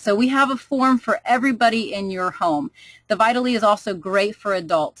from that. So we have a form for everybody in your home. The Vital E is also great for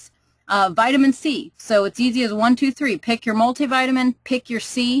adults. Vitamin C, so it's easy as 1, 2, 3. Pick your multivitamin, pick your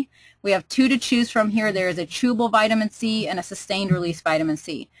C. We have 2 to choose from here. There is a chewable vitamin C and a sustained release vitamin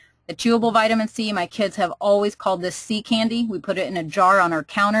C. The chewable vitamin C, my kids have always called this C candy. We put it in a jar on our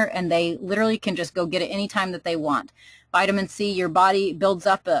counter, and they literally can just go get it anytime that they want. Vitamin C, your body builds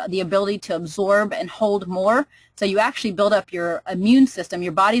up the ability to absorb and hold more. So you actually build up your immune system,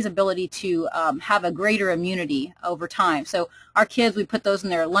 your body's ability to have a greater immunity over time. So our kids, we put those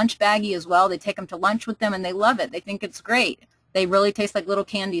in their lunch baggie as well. They take them to lunch with them, and they love it. They think it's great. They really taste like little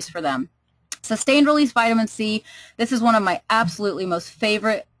candies for them. Sustained release vitamin C, this is one of my absolutely most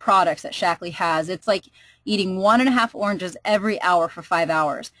favorite products that Shaklee has. It's like eating 1.5 oranges every hour for 5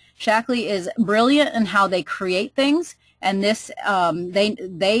 hours. Shaklee is brilliant in how they create things, and this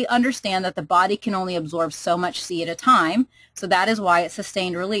they understand that the body can only absorb so much C at a time, so that is why it's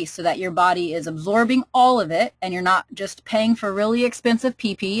sustained release, so that your body is absorbing all of it, and you're not just paying for really expensive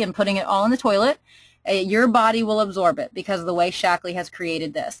PP and putting it all in the toilet. Your body will absorb it because of the way Shaklee has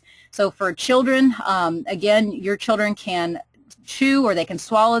created this. So for children, again, your children can chew or they can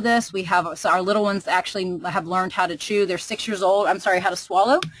swallow this. We have, so our little ones actually have learned how to chew. They're 6 years old, how to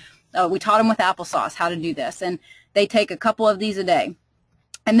swallow. We taught them with applesauce how to do this, and they take a couple of these a day.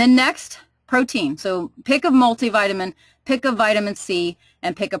 And then next, protein. So pick a multivitamin, pick a vitamin C,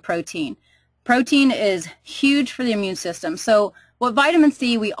 and pick a protein. Protein is huge for the immune system. So what vitamin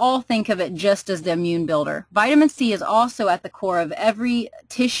C, we all think of it just as the immune builder. Vitamin C is also at the core of every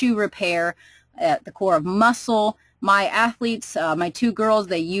tissue repair, at the core of muscle. My athletes, my 2 girls,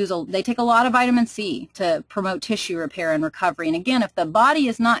 they take a lot of vitamin C to promote tissue repair and recovery. And again, if the body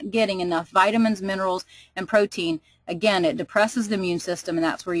is not getting enough vitamins, minerals, and protein, again, it depresses the immune system, and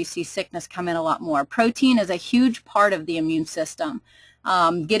that's where you see sickness come in a lot more. Protein is a huge part of the immune system.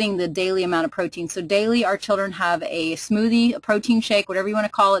 Getting the daily amount of protein. So daily, our children have a smoothie, a protein shake, whatever you want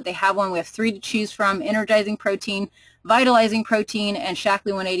to call it. They have one. We have 3 to choose from: energizing protein, vitalizing protein, and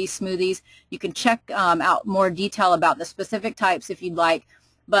Shaklee 180 smoothies. You can check out more detail about the specific types if you'd like,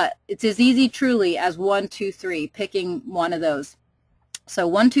 but it's as easy truly as 1, 2, 3, picking one of those. So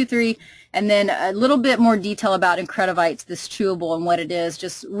 1, 2, 3, and then a little bit more detail about HealthyOates, this chewable and what it is,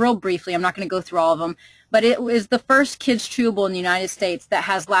 just real briefly. I'm not going to go through all of them, but it is the first kids chewable in the United States that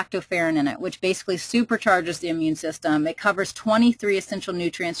has lactoferrin in it, which basically supercharges the immune system. It covers 23 essential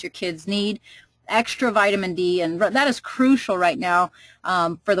nutrients your kids need, extra vitamin D, and that is crucial right now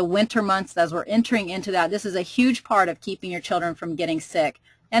for the winter months as we're entering into that. This is a huge part of keeping your children from getting sick.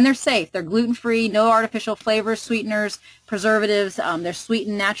 And they're safe. They're gluten-free, no artificial flavors, sweeteners, preservatives. They're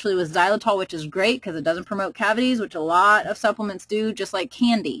sweetened naturally with xylitol, which is great because it doesn't promote cavities, which a lot of supplements do, just like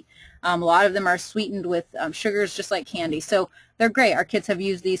candy. A lot of them are sweetened with sugars, just like candy. So they're great. Our kids have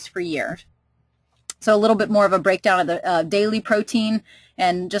used these for years. So a little bit more of a breakdown of the daily protein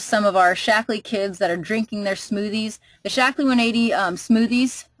and just some of our Shaklee kids that are drinking their smoothies. The Shaklee 180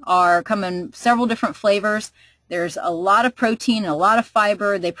 smoothies come in several different flavors. There's a lot of protein and a lot of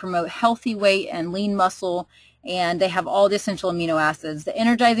fiber. They promote healthy weight and lean muscle, and they have all the essential amino acids. The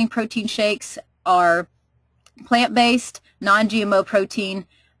energizing protein shakes are plant-based, non-GMO protein.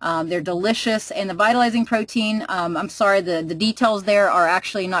 They're delicious. And the vitalizing protein, I'm sorry, the details there are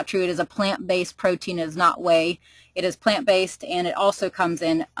actually not true. It is a plant-based protein. It is not whey. It is plant-based, and it also comes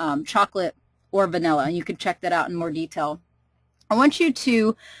in chocolate or vanilla, and you can check that out in more detail. I want you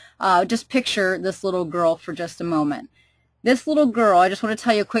to just picture this little girl for just a moment. This little girl, I just want to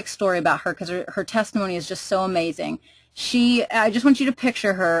tell you a quick story about her because her testimony is just so amazing. I just want you to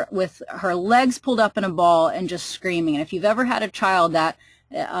picture her with her legs pulled up in a ball and just screaming. And if you've ever had a child that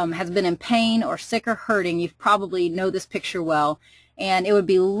has been in pain or sick or hurting, you probably know this picture well. and it would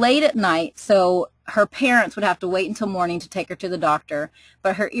be late at night, so her parents would have to wait until morning to take her to the doctor,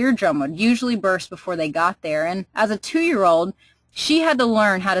 but her eardrum would usually burst before they got there. And as a 2-year-old, she had to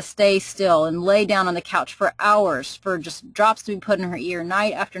learn how to stay still and lay down on the couch for hours for just drops to be put in her ear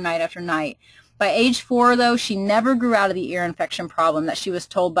night after night after night. By age 4, though, she never grew out of the ear infection problem that she was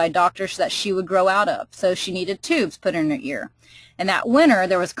told by doctors that she would grow out of, so she needed tubes put in her ear. And that winter,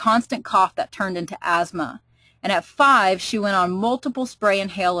 there was constant cough that turned into asthma. And at 5, she went on multiple spray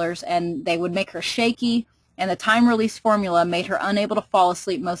inhalers, and they would make her shaky, and the time-release formula made her unable to fall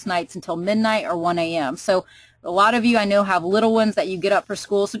asleep most nights until midnight or 1 a.m. So a lot of you I know have little ones that you get up for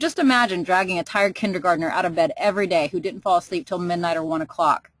school, so just imagine dragging a tired kindergartner out of bed every day who didn't fall asleep till midnight or 1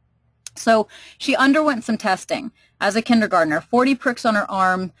 o'clock. So she underwent some testing as a kindergartner, 40 pricks on her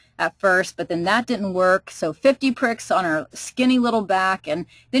arm at first, but then that didn't work, so 50 pricks on her skinny little back, and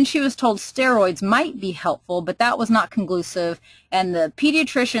then she was told steroids might be helpful, but that was not conclusive, and the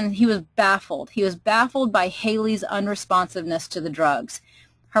pediatrician, he was baffled. He was baffled by Haley's unresponsiveness to the drugs.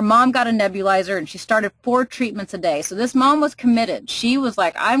 Her mom got a nebulizer, and she started 4 treatments a day, so this mom was committed. She was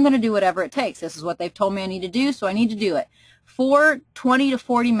like, I'm going to do whatever it takes. This is what they've told me I need to do, so I need to do it. 4 20 to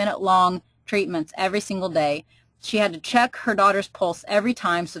 40 minute long treatments every single day. She had to check her daughter's pulse every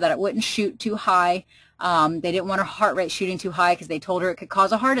time so that it wouldn't shoot too high. They didn't want her heart rate shooting too high because they told her it could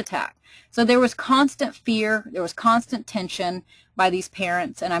cause a heart attack. So there was constant fear, there was constant tension by these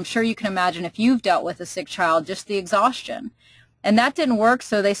parents, and I'm sure you can imagine if you've dealt with a sick child, just the exhaustion. And that didn't work,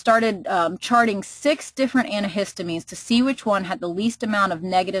 so they started charting 6 different antihistamines to see which one had the least amount of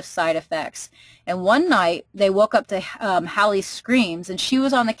negative side effects. And one night, they woke up to Hallie's screams, and she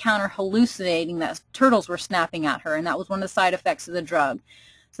was on the counter hallucinating that turtles were snapping at her, and that was one of the side effects of the drug.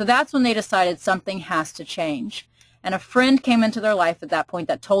 So that's when they decided something has to change. And a friend came into their life at that point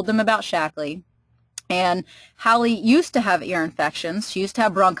that told them about Shaklee. And Hallie used to have ear infections. She used to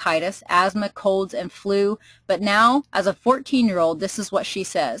have bronchitis, asthma, colds, and flu. But now, as a 14-year-old, this is what she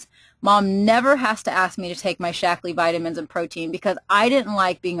says. Mom never has to ask me to take my Shaklee vitamins and protein because I didn't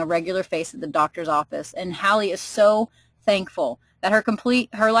like being a regular face at the doctor's office. And Hallie is so thankful that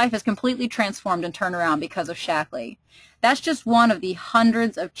her life is completely transformed and turned around because of Shaklee. That's just one of the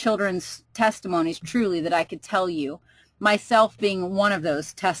hundreds of children's testimonies, truly, that I could tell you, myself being one of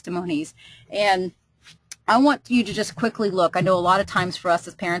those testimonies. And I want you to just quickly look. I know a lot of times for us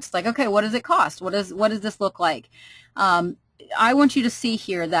as parents, it's like, okay, what does it cost? What does this look like? I want you to see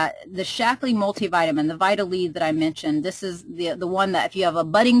here that the Shaklee multivitamin, the Vita-Lead that I mentioned, this is the one that if you have a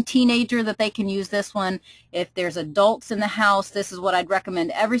budding teenager that they can use this one. If there's adults in the house, this is what I'd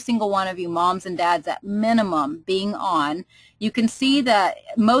recommend every single one of you moms and dads at minimum being on. You can see that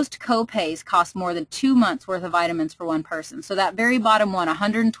most co-pays cost more than 2 months worth of vitamins for one person. So that very bottom one,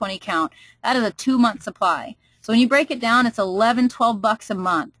 120 count, that is a 2-month supply. So when you break it down, it's 11, 12 bucks a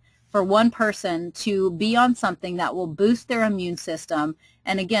month for one person to be on something that will boost their immune system.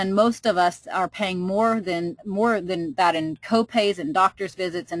 And again, most of us are paying more than that in co-pays and doctor's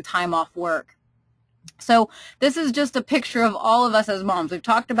visits and time off work. So this is just a picture of all of us as moms. We've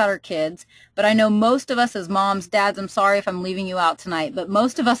talked about our kids, but I know most of us as moms, dads, I'm sorry if I'm leaving you out tonight, but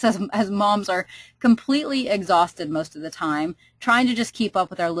most of us as moms are completely exhausted most of the time, trying to just keep up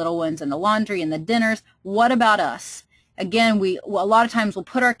with our little ones and the laundry and the dinners. What about us? Again, a lot of times we'll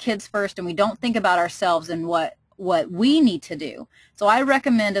put our kids first and we don't think about ourselves and what we need to do. So I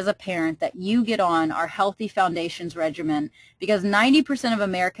recommend as a parent that you get on our Healthy Foundations regimen because 90% of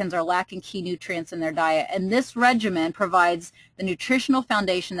Americans are lacking key nutrients in their diet, and this regimen provides the nutritional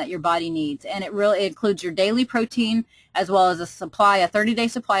foundation that your body needs, and it includes your daily protein as well as a 30-day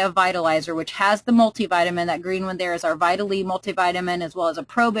supply of Vitalizer, which has the multivitamin. That green one there is our Vita-Lead multivitamin, as well as a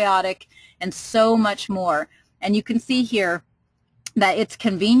probiotic and so much more. And you can see here that it's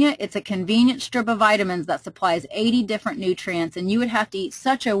convenient. It's a convenient strip of vitamins that supplies 80 different nutrients, and you would have to eat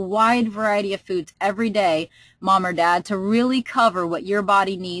such a wide variety of foods every day, mom or dad, to really cover what your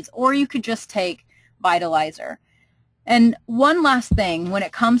body needs, or you could just take Vitalizer. And one last thing, when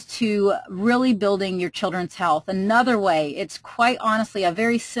it comes to really building your children's health, another way, it's quite honestly a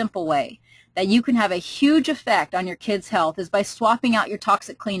very simple way that you can have a huge effect on your kids' health is by swapping out your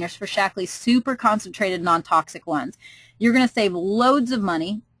toxic cleaners for Shaklee's super concentrated non-toxic ones. You're going to save loads of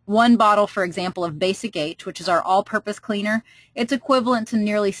money. One bottle, for example, of Basic H, which is our all-purpose cleaner, it's equivalent to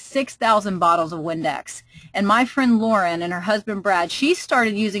nearly 6,000 bottles of Windex. And my friend Lauren and her husband Brad, she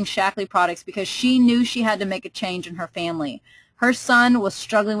started using Shaklee products because she knew she had to make a change in her family. Her son was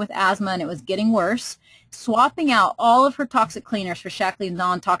struggling with asthma and it was getting worse. Swapping out all of her toxic cleaners for Shaklee's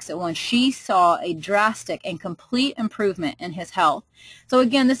non-toxic ones, she saw a drastic and complete improvement in his health. So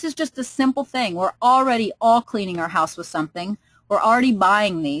again, this is just a simple thing. We're already all cleaning our house with something. or already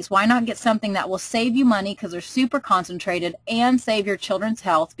buying these, why not get something that will save you money because they're super concentrated and save your children's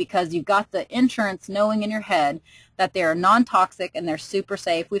health because you've got the insurance knowing in your head that they're non-toxic and they're super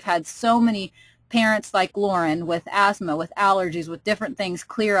safe. We've had so many parents like Lauren with asthma, with allergies, with different things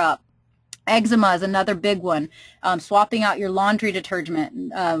clear up. Eczema is another big one. Swapping out your laundry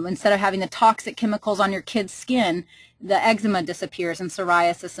detergent. Instead of having the toxic chemicals on your kid's skin, the eczema disappears, and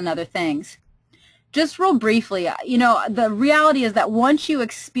psoriasis and other things. Just real briefly, the reality is that once you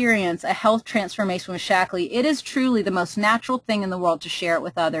experience a health transformation with Shaklee, it is truly the most natural thing in the world to share it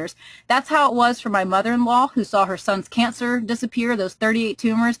with others. That's how it was for my mother-in-law, who saw her son's cancer disappear, those 38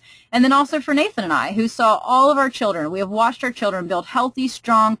 tumors, and then also for Nathan and I, who saw all of our children. We have watched our children build healthy,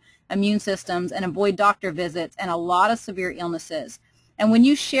 strong immune systems and avoid doctor visits and a lot of severe illnesses. And when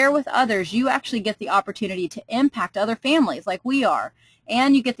you share with others, you actually get the opportunity to impact other families like we are.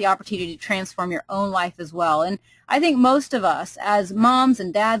 And you get the opportunity to transform your own life as well. And I think most of us, as moms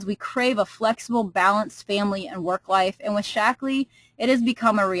and dads, we crave a flexible, balanced family and work life. And with Shaklee, it has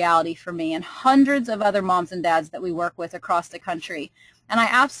become a reality for me and hundreds of other moms and dads that we work with across the country. And I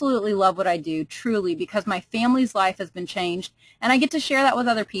absolutely love what I do, truly, because my family's life has been changed, and I get to share that with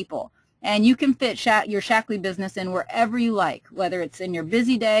other people. And you can fit your Shaklee business in wherever you like, whether it's in your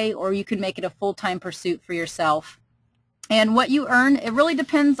busy day or you can make it a full-time pursuit for yourself. And what you earn, it really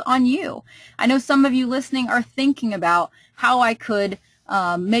depends on you. I know some of you listening are thinking about how I could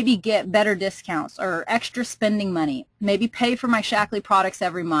maybe get better discounts or extra spending money, maybe pay for my Shaklee products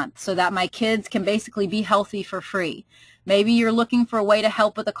every month so that my kids can basically be healthy for free. Maybe you're looking for a way to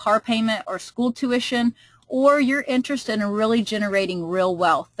help with a car payment or school tuition, or you're interested in really generating real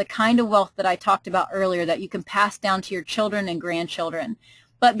wealth, the kind of wealth that I talked about earlier that you can pass down to your children and grandchildren.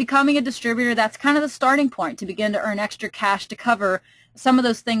 But becoming a distributor, that's kind of the starting point to begin to earn extra cash to cover some of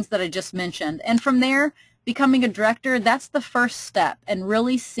those things that I just mentioned. And from there, becoming a director, that's the first step, and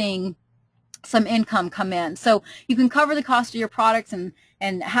really seeing some income come in. So you can cover the cost of your products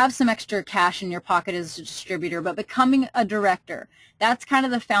and have some extra cash in your pocket as a distributor, but becoming a director, that's kind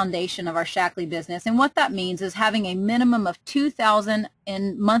of the foundation of our Shaklee business. And what that means is having a minimum of $2,000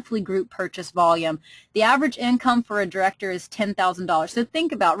 in monthly group purchase volume. The average income for a director is $10,000. So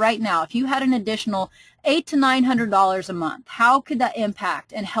think about right now, if you had an additional $800 to $900 a month, how could that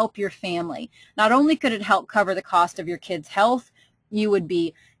impact and help your family? Not only could it help cover the cost of your kids' health, you would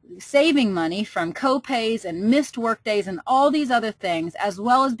be saving money from co-pays and missed work days and all these other things, as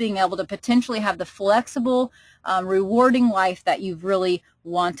well as being able to potentially have the flexible, rewarding life that you've really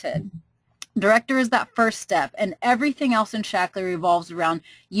wanted. Director is that first step, and everything else in Shaklee revolves around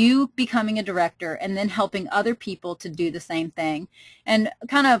you becoming a director and then helping other people to do the same thing. And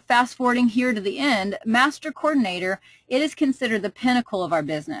kind of fast forwarding here to the end, Master Coordinator, it is considered the pinnacle of our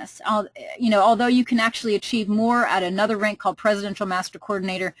business. Although you can actually achieve more at another rank called Presidential Master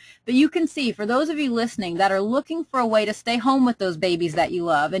Coordinator, but you can see, for those of you listening that are looking for a way to stay home with those babies that you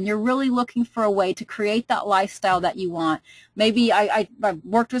love, and you're really looking for a way to create that lifestyle that you want. Maybe I've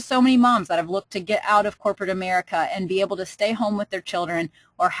worked with so many moms that have looked to get out of corporate America and be able to stay home with their children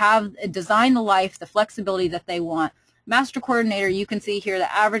or design the life, the flexibility that they want. Master Coordinator, you can see here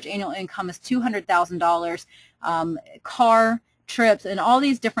the average annual income is $200,000, car, trips, and all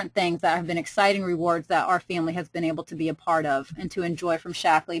these different things that have been exciting rewards that our family has been able to be a part of and to enjoy from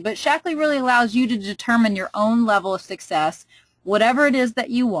Shaklee. But Shaklee really allows you to determine your own level of success, whatever it is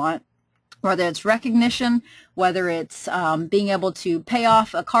that you want, whether it's recognition, whether it's being able to pay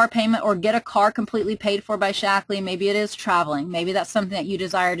off a car payment or get a car completely paid for by Shaklee. Maybe it is traveling. Maybe that's something that you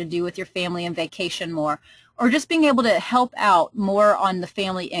desire to do with your family and vacation more, or just being able to help out more on the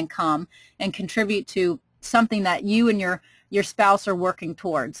family income and contribute to something that you and your spouse are working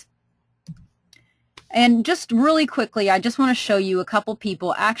towards. And just really quickly, I just want to show you a couple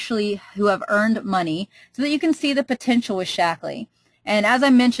people actually who have earned money so that you can see the potential with Shaklee. And as I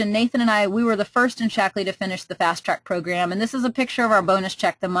mentioned, Nathan and I, we were the first in Shaklee to finish the Fast Track program. And this is a picture of our bonus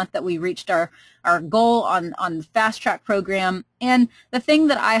check the month that we reached our goal on the Fast Track program. And the thing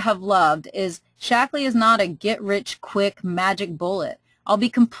that I have loved is Shaklee is not a get-rich-quick magic bullet. I'll be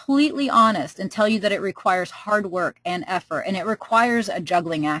completely honest and tell you that it requires hard work and effort, and it requires a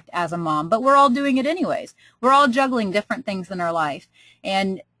juggling act as a mom, but we're all doing it anyways. We're all juggling different things in our life.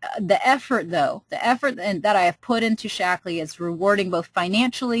 And the effort, though, that I have put into Shaklee is rewarding both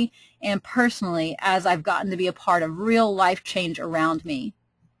financially and personally as I've gotten to be a part of real life change around me.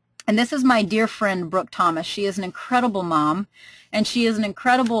 And this is my dear friend, Brooke Thomas. She is an incredible mom, and she is an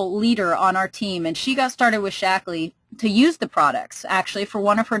incredible leader on our team. And she got started with Shaklee to use the products, actually, for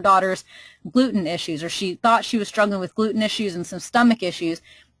one of her daughter's gluten issues, or she thought she was struggling with gluten issues and some stomach issues.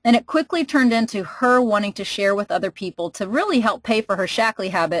 And it quickly turned into her wanting to share with other people to really help pay for her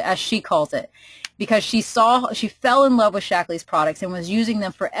Shaklee habit, as she calls it, because she fell in love with Shaklee's products and was using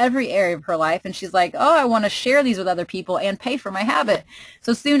them for every area of her life. And she's like, oh, I want to share these with other people and pay for my habit.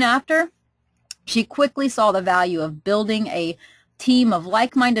 So soon after, she quickly saw the value of building a team of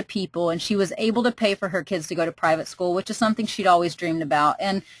like-minded people, and she was able to pay for her kids to go to private school, which is something she'd always dreamed about.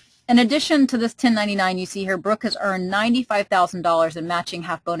 And in addition to this 1099, you see here, Brooke has earned $95,000 in matching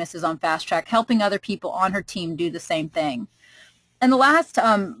half bonuses on Fast Track, helping other people on her team do the same thing. And the last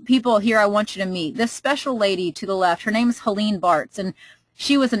people here I want you to meet, this special lady to the left, her name is Helene Bartz, and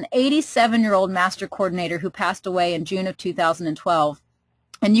she was an 87-year-old master coordinator who passed away in June of 2012.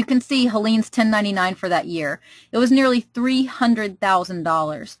 And you can see Helene's 1099 for that year. It was nearly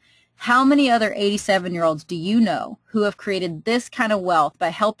 $300,000. How many other 87-year-olds do you know who have created this kind of wealth by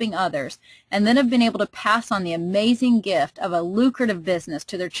helping others and then have been able to pass on the amazing gift of a lucrative business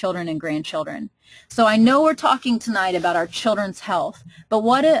to their children and grandchildren? So I know we're talking tonight about our children's health, but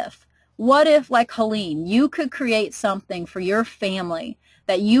what if, like Helene, you could create something for your family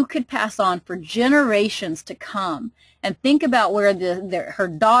that you could pass on for generations to come? And think about where her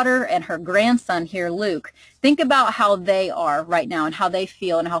daughter and her grandson here, Luke, think about how they are right now and how they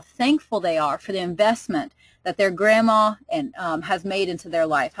feel and how thankful they are for the investment that their grandma and has made into their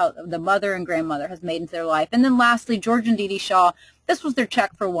life, how the mother and grandmother has made into their life. And then lastly, George and Dee Dee Shaw, this was their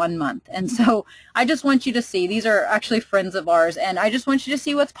check for 1 month. And so I just want you to see, these are actually friends of ours, and I just want you to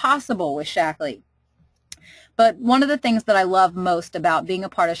see what's possible with Shaklee. But one of the things that I love most about being a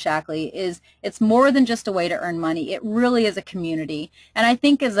part of Shaklee is it's more than just a way to earn money. It really is a community. And I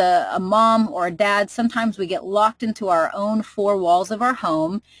think as a mom or a dad, sometimes we get locked into our own four walls of our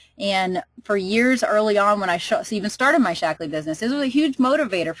home. And for years early on when I even started my Shaklee business, this was a huge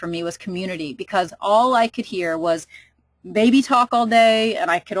motivator for me, was community, because all I could hear was baby talk all day,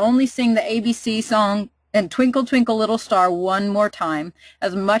 and I could only sing the ABC song and Twinkle, Twinkle, Little Star one more time.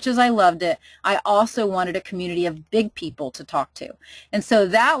 As much as I loved it, I also wanted a community of big people to talk to. And so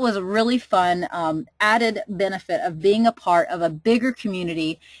that was a really fun added benefit of being a part of a bigger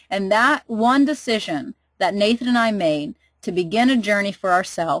community. And that one decision that Nathan and I made to begin a journey for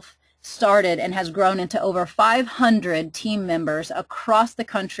ourselves started and has grown into over 500 team members across the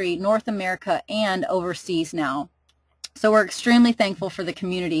country, North America, and overseas now. So we're extremely thankful for the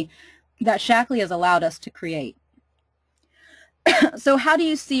community that Shaklee has allowed us to create. So how do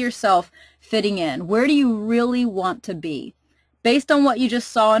you see yourself fitting in? Where do you really want to be? Based on what you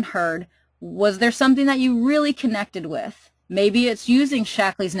just saw and heard, was there something that you really connected with? Maybe it's using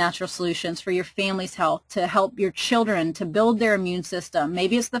Shaklee's natural solutions for your family's health, to help your children to build their immune system.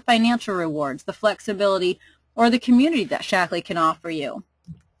 Maybe it's the financial rewards, the flexibility, or the community that Shaklee can offer you.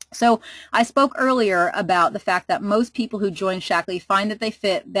 So I spoke earlier about the fact that most people who join Shaklee find that they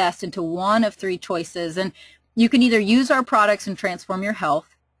fit best into one of three choices. And you can either use our products and transform your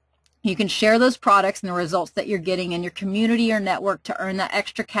health. You can share those products and the results that you're getting in your community or network to earn that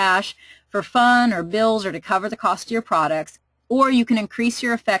extra cash for fun or bills or to cover the cost of your products. Or you can increase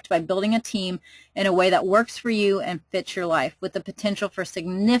your effect by building a team in a way that works for you and fits your life, with the potential for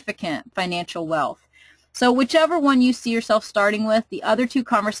significant financial wealth. So whichever one you see yourself starting with, the other two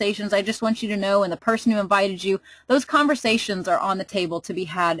conversations, I just want you to know, and the person who invited you, those conversations are on the table to be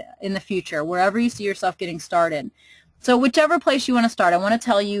had in the future, wherever you see yourself getting started. So whichever place you want to start, I want to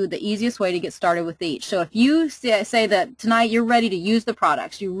tell you the easiest way to get started with each. So if you say that tonight you're ready to use the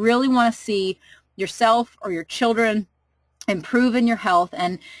products, you really want to see yourself or your children improve in your health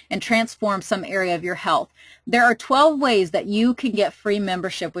and transform some area of your health, there are 12 ways that you can get free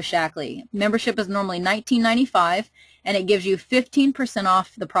membership with Shaklee. Membership is normally $19.95, and it gives you 15%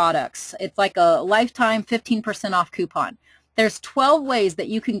 off the products. It's like a lifetime 15% off coupon. There's 12 ways that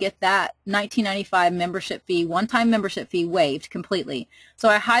you can get that $19.95 membership fee, one-time membership fee, waived completely. So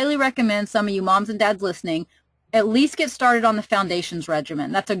I highly recommend some of you moms and dads listening at least get started on the Foundations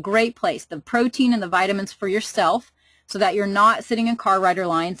regimen. That's a great place. The protein and the vitamins for yourself, so that you're not sitting in car rider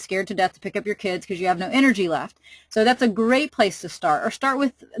lines scared to death to pick up your kids because you have no energy left. So that's a great place to start. Or start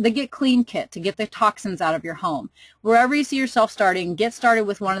with the Get Clean kit to get the toxins out of your home. Wherever you see yourself starting, get started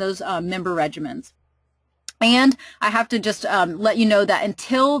with one of those member regimens. And I have to just let you know that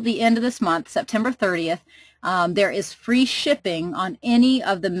until the end of this month, September 30th, there is free shipping on any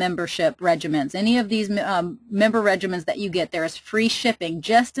of the membership regimens. Any of these member regimens that you get, there is free shipping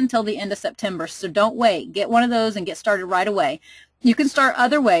just until the end of September. So don't wait. Get one of those and get started right away. You can start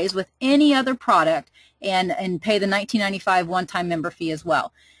other ways with any other product and pay the $19.95 one-time member fee as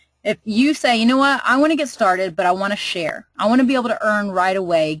well. If you say, you know what, I want to get started, but I want to share. I want to be able to earn right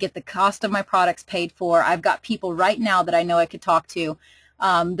away, get the cost of my products paid for. I've got people right now that I know I could talk to.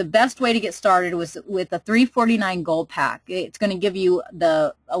 The best way to get started was with a $3.49 gold pack. It's going to give you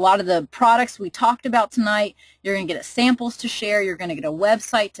a lot of the products we talked about tonight. You're going to get samples to share. You're going to get a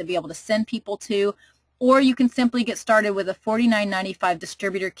website to be able to send people to. Or you can simply get started with a $49.95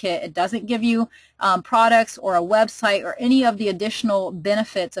 distributor kit. It doesn't give you products or a website or any of the additional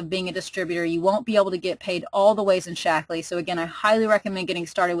benefits of being a distributor. You won't be able to get paid all the ways in Shaklee. So again, I highly recommend getting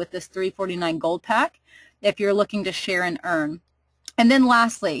started with this $3.49 gold pack if you're looking to share and earn. And then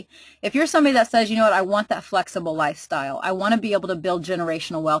lastly, if you're somebody that says, you know what, I want that flexible lifestyle. I want to be able to build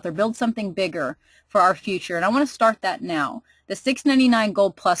generational wealth or build something bigger for our future, and I want to start that now. The $6.99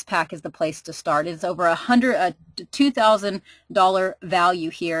 Gold Plus pack is the place to start. It's over a $2,000 value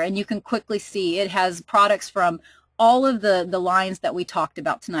here, and you can quickly see it has products from all of the lines that we talked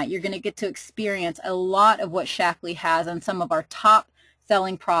about tonight. You're going to get to experience a lot of what Shaklee has on some of our top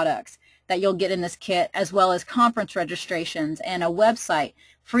selling products that you'll get in this kit, as well as conference registrations and a website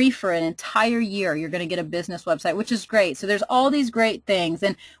free for an entire year. You're going to get a business website, which is great. So there's all these great things,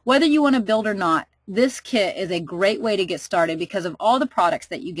 and whether you want to build or not, this kit is a great way to get started because of all the products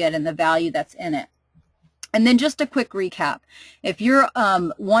that you get and the value that's in it. And then just a quick recap. If you're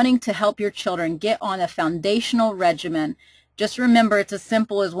wanting to help your children get on a foundational regimen, just remember it's as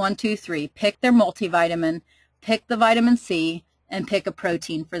simple as 1, 2, 3. Pick their multivitamin, pick the vitamin C, and pick a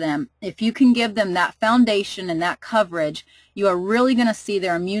protein for them. If you can give them that foundation and that coverage, you are really going to see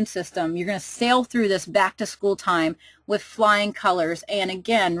their immune system. You're going to sail through this back to school time with flying colors. And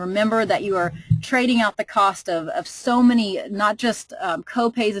again, remember that you are trading out the cost of so many, not just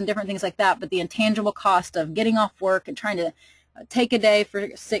co-pays and different things like that, but the intangible cost of getting off work and trying to take a day for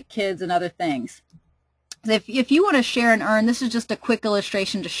sick kids and other things. If you want to share and earn, this is just a quick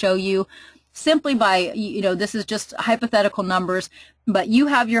illustration to show you simply by, this is just hypothetical numbers, but you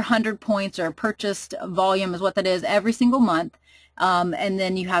have your 100 points or purchased volume is what that is every single month, and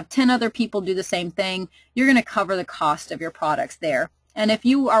then you have 10 other people do the same thing. You're going to cover the cost of your products there. And if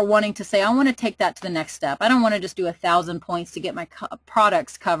you are wanting to say, I want to take that to the next step, I don't want to just do 1,000 points to get my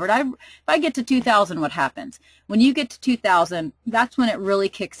products covered. If I get to 2,000, what happens? When you get to 2,000, that's when it really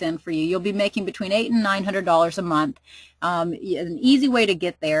kicks in for you. You'll be making between $800 and $900 a month. An easy way to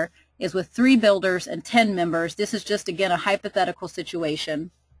get there is with 3 builders and 10 members. This is just, again, a hypothetical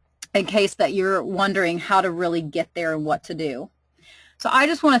situation in case that you're wondering how to really get there and what to do. So I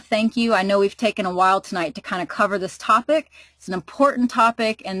just want to thank you. I know we've taken a while tonight to kind of cover this topic. It's an important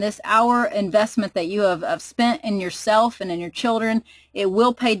topic, and this hour investment that you have spent in yourself and in your children, it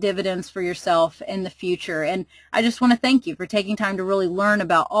will pay dividends for yourself in the future. And I just want to thank you for taking time to really learn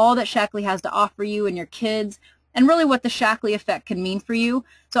about all that Shaklee has to offer you and your kids, and really what the Shaklee effect can mean for you.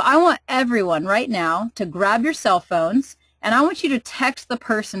 So I want everyone right now to grab your cell phones, and I want you to text the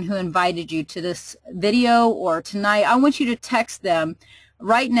person who invited you to this video or tonight. I want you to text them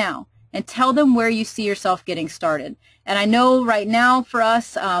right now and tell them where you see yourself getting started. And I know right now for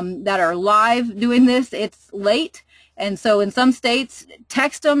us that are live doing this, it's late. And so in some states,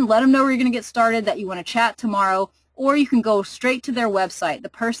 text them, let them know where you're going to get started, that you want to chat tomorrow. Or you can go straight to their website. The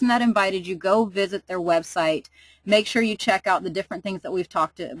person that invited you, go visit their website. Make sure you check out the different things that we've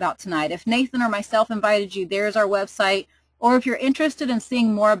talked about tonight. If Nathan or myself invited you, there's our website. Or if you're interested in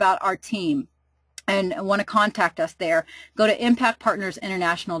seeing more about our team and want to contact us there, go to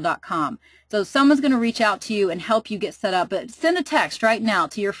impactpartnersinternational.com. So someone's going to reach out to you and help you get set up. But send a text right now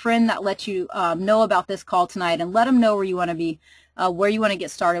to your friend that lets you know about this call tonight, and let them know where you want to be. Where you want to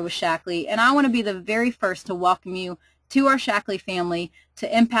get started with Shaklee. And I want to be the very first to welcome you to our Shaklee family,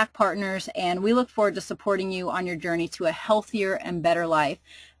 to Impact Partners, and we look forward to supporting you on your journey to a healthier and better life.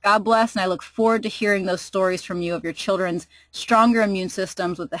 God bless, and I look forward to hearing those stories from you of your children's stronger immune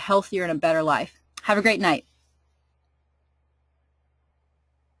systems with a healthier and a better life. Have a great night.